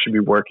think people should be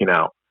working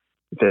out.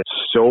 That's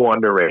so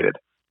underrated.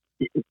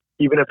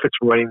 Even if it's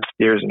running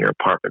stairs in your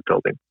apartment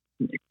building,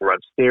 you can run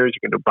stairs,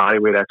 you can do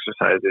bodyweight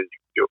exercises, you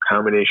can do a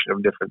combination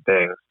of different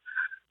things.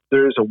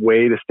 There's a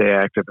way to stay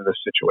active in this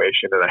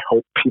situation, and I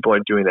hope people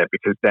are doing that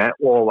because that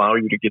will allow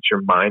you to get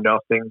your mind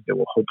off things. It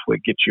will hopefully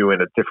get you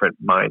in a different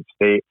mind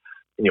state,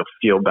 and you'll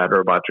feel better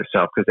about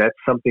yourself because that's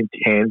something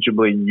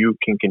tangibly you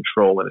can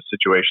control in a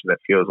situation that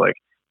feels like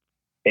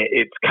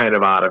it's kind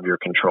of out of your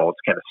control.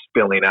 It's kind of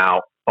spilling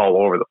out all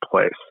over the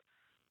place.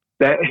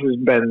 That has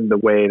been the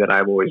way that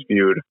I've always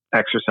viewed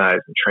exercise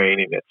and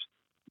training.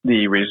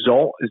 The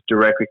result is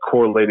directly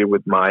correlated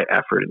with my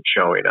effort in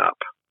showing up.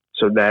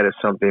 So that is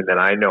something that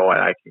I know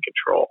I can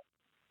control,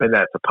 and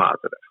that's a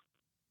positive.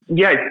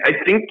 Yeah, I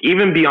think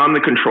even beyond the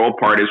control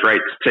part is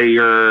right. Say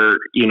we're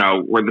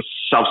the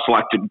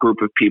self-selected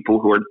group of people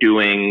who are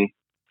doing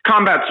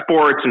combat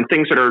sports and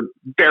things that are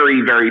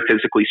very, very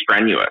physically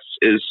strenuous.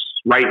 Is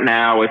right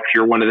now, if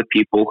you're one of the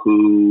people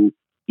who,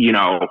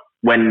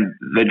 when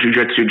the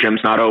jiu-jitsu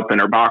gym's not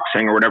open or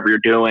boxing or whatever you're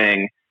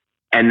doing,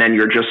 and then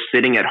you're just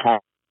sitting at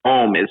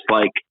home, is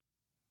like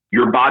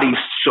your body's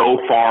so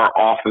far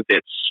off of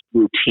its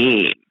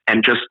routine.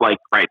 And just like,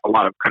 right, a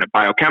lot of kind of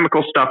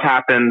biochemical stuff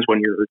happens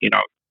when you're,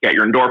 get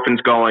your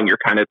endorphins going, you're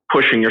kind of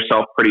pushing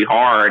yourself pretty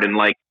hard. And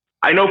like,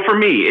 I know for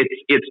me,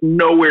 it's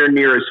nowhere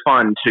near as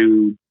fun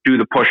to do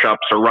the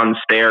push-ups or run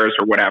stairs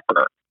or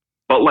whatever.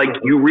 But like,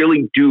 you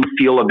really do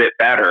feel a bit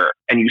better.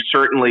 And you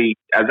certainly,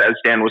 as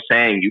Dan was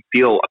saying, you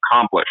feel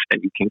accomplished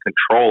and you can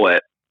control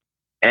it.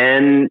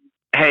 And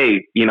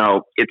hey,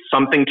 it's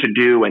something to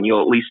do and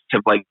you'll at least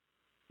have like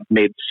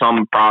made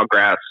some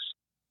progress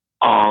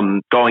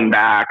going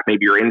back.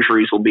 Maybe your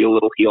injuries will be a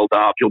little healed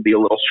up. You'll be a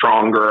little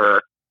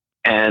stronger.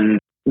 And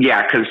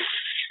yeah, because,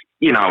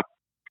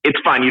 it's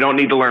fine. You don't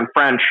need to learn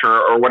French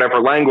or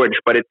whatever language,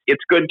 but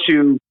it's good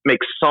to make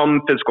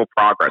some physical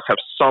progress, have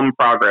some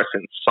progress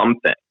in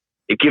something.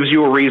 It gives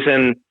you a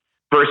reason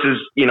versus,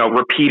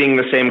 repeating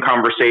the same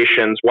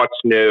conversations. What's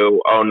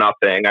new? Oh,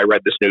 nothing. I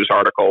read this news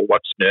article.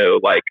 What's new?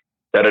 Like,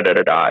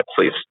 da-da-da-da-da. At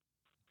least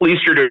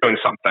you're doing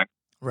something.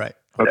 Right.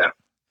 Yeah.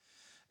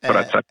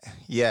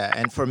 Yeah,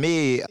 and for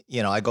me,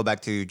 I go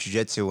back to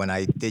jiu-jitsu when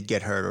I did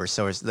get hurt, or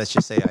so let's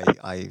just say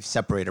I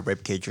separated a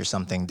rib cage or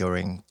something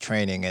during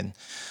training, and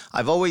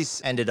I've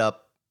always ended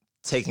up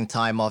taking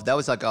time off. That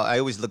was like I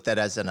always looked at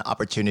it as an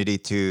opportunity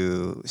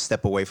to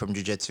step away from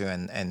jiu-jitsu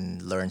and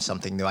learn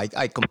something new.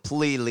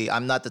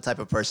 I'm not the type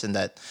of person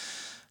that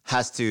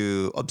has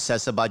to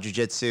obsess about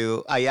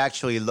jiu-jitsu. I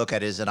actually look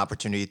at it as an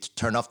opportunity to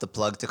turn off the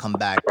plug, to come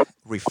back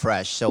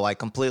refreshed. So I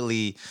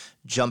completely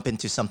jump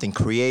into something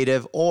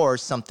creative or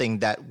something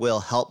that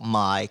will help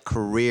my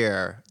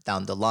career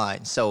down the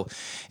line. So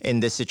in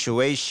this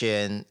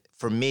situation,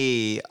 for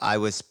me, I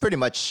was pretty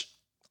much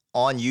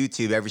on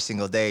YouTube every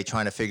single day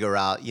trying to figure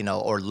out,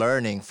 or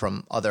learning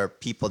from other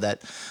people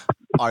that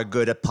are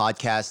good at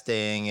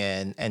podcasting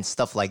and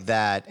stuff like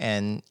that.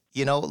 And,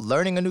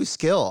 learning a new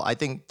skill. I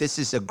think this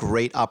is a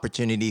great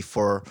opportunity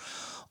for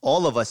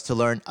all of us to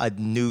learn a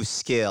new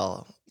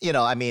skill.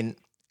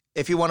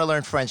 If you want to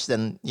learn French,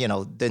 then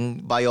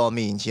by all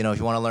means, if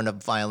you want to learn a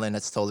violin,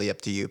 it's totally up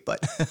to you.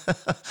 But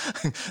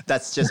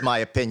that's just my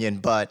opinion.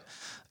 But,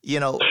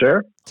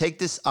 sure. Take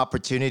this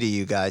opportunity,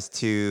 you guys,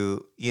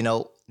 to,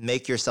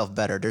 make yourself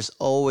better. There's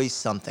always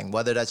something,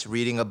 whether that's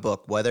reading a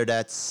book, whether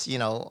that's,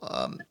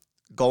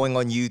 going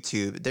on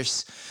YouTube.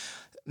 There's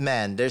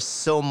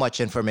so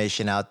much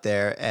information out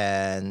there.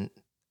 And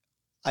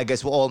I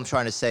guess all I'm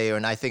trying to say,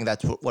 and I think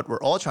that's what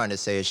we're all trying to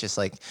say, is just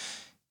like,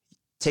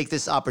 take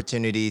this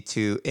opportunity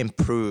to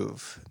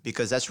improve,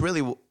 because that's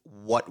really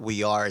what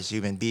we are as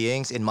human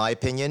beings, in my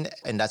opinion.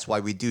 And that's why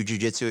we do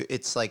jiu-jitsu.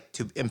 It's like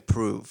to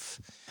improve.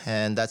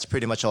 And that's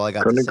pretty much all I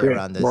got to say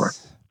around this. More.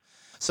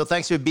 So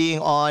thanks for being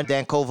on,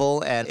 Dan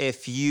Koval. And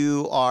if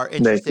you are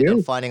interested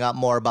in finding out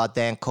more about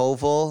Dan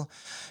Koval,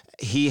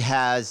 he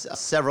has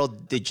several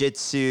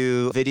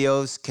jiu-jitsu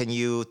videos. Can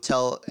you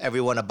tell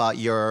everyone about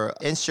your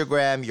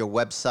Instagram, your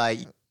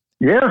website?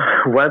 Yeah,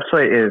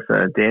 website is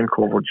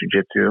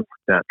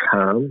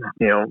dankovaljiujitsu.com.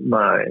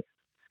 My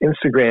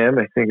Instagram,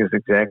 I think, is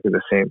exactly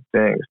the same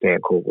thing as Dan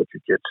Koval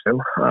Jiu-Jitsu.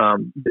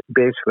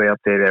 Basically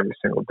update every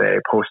single day,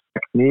 post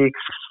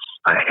techniques,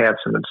 I have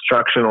some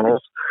instructionals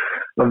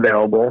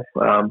available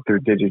through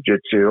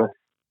Digijitsu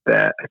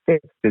that I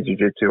think it's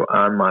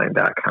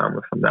digijitsuonline.com,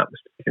 if I'm not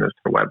mistaken, is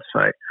the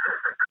website.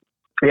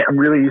 Yeah, I'm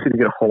really easy to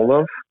get a hold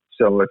of.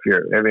 So if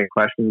you're having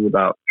questions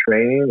about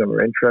training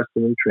or interested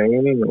in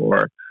training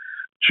or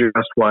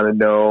just want to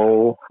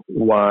know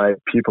why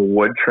people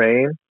would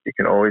train, you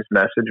can always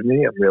message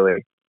me. I'm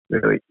really,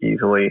 really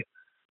easily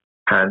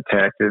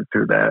contacted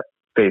through that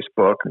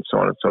Facebook and so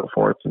on and so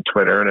forth, and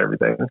Twitter and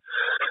everything.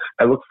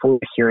 I look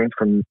forward to hearing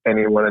from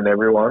anyone and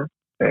everyone,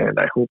 and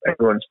I hope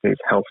everyone stays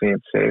healthy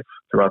and safe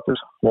throughout this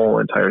whole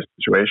entire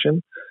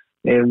situation.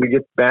 And we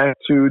get back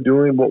to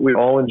doing what we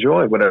all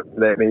enjoy, whatever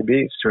that may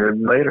be, sooner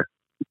than later.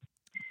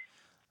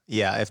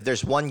 Yeah, if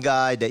there's one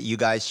guy that you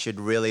guys should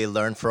really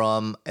learn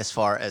from as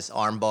far as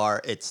armbar,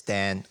 it's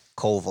Dan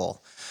Koval.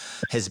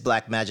 His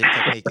black magic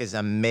technique is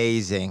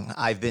amazing.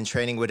 I've been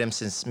training with him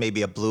since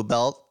maybe a blue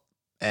belt,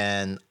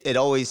 and it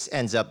always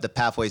ends up, the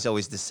pathway is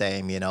always the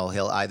same. You know,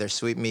 he'll either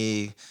sweep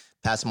me,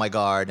 pass my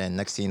guard, and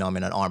next thing you know, I'm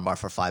in an armbar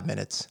for 5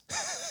 minutes.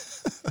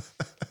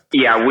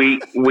 Yeah, we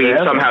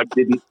somehow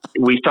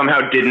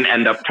didn't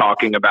end up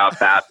talking about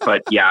that,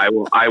 but yeah,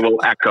 I will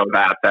echo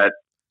that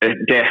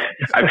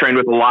I've trained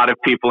with a lot of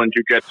people in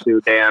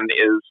jiu-jitsu. Dan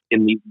is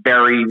in the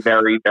very,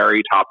 very,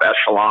 very top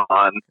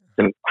echelon,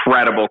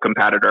 incredible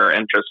competitor,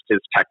 and just his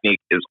technique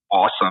is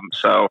awesome.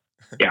 So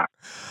yeah,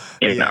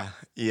 you know.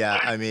 Yeah,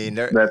 I mean,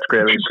 that's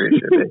greatly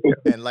appreciated.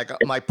 And like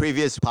my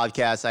previous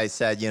podcast, I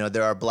said, you know,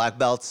 there are black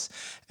belts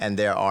and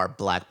there are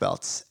black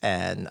belts,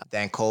 and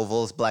Dan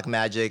Koval's black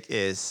magic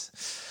is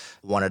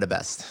one of the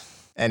best.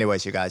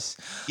 Anyways, you guys,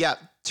 yeah,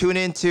 tune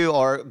into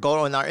or go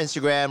on our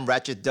Instagram,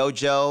 Ratchet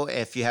Dojo.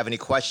 If you have any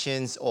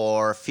questions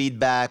or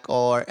feedback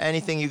or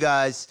anything, you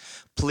guys,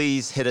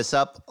 please hit us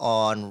up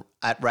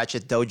at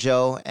Ratchet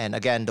Dojo. And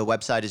again, the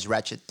website is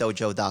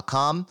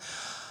ratchetdojo.com.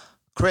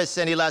 Chris,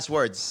 any last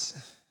words?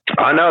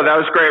 No, that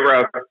was great,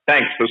 Ro.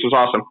 Thanks. This was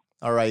awesome.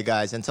 All right, you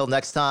guys. Until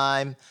next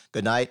time,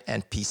 good night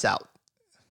and peace out.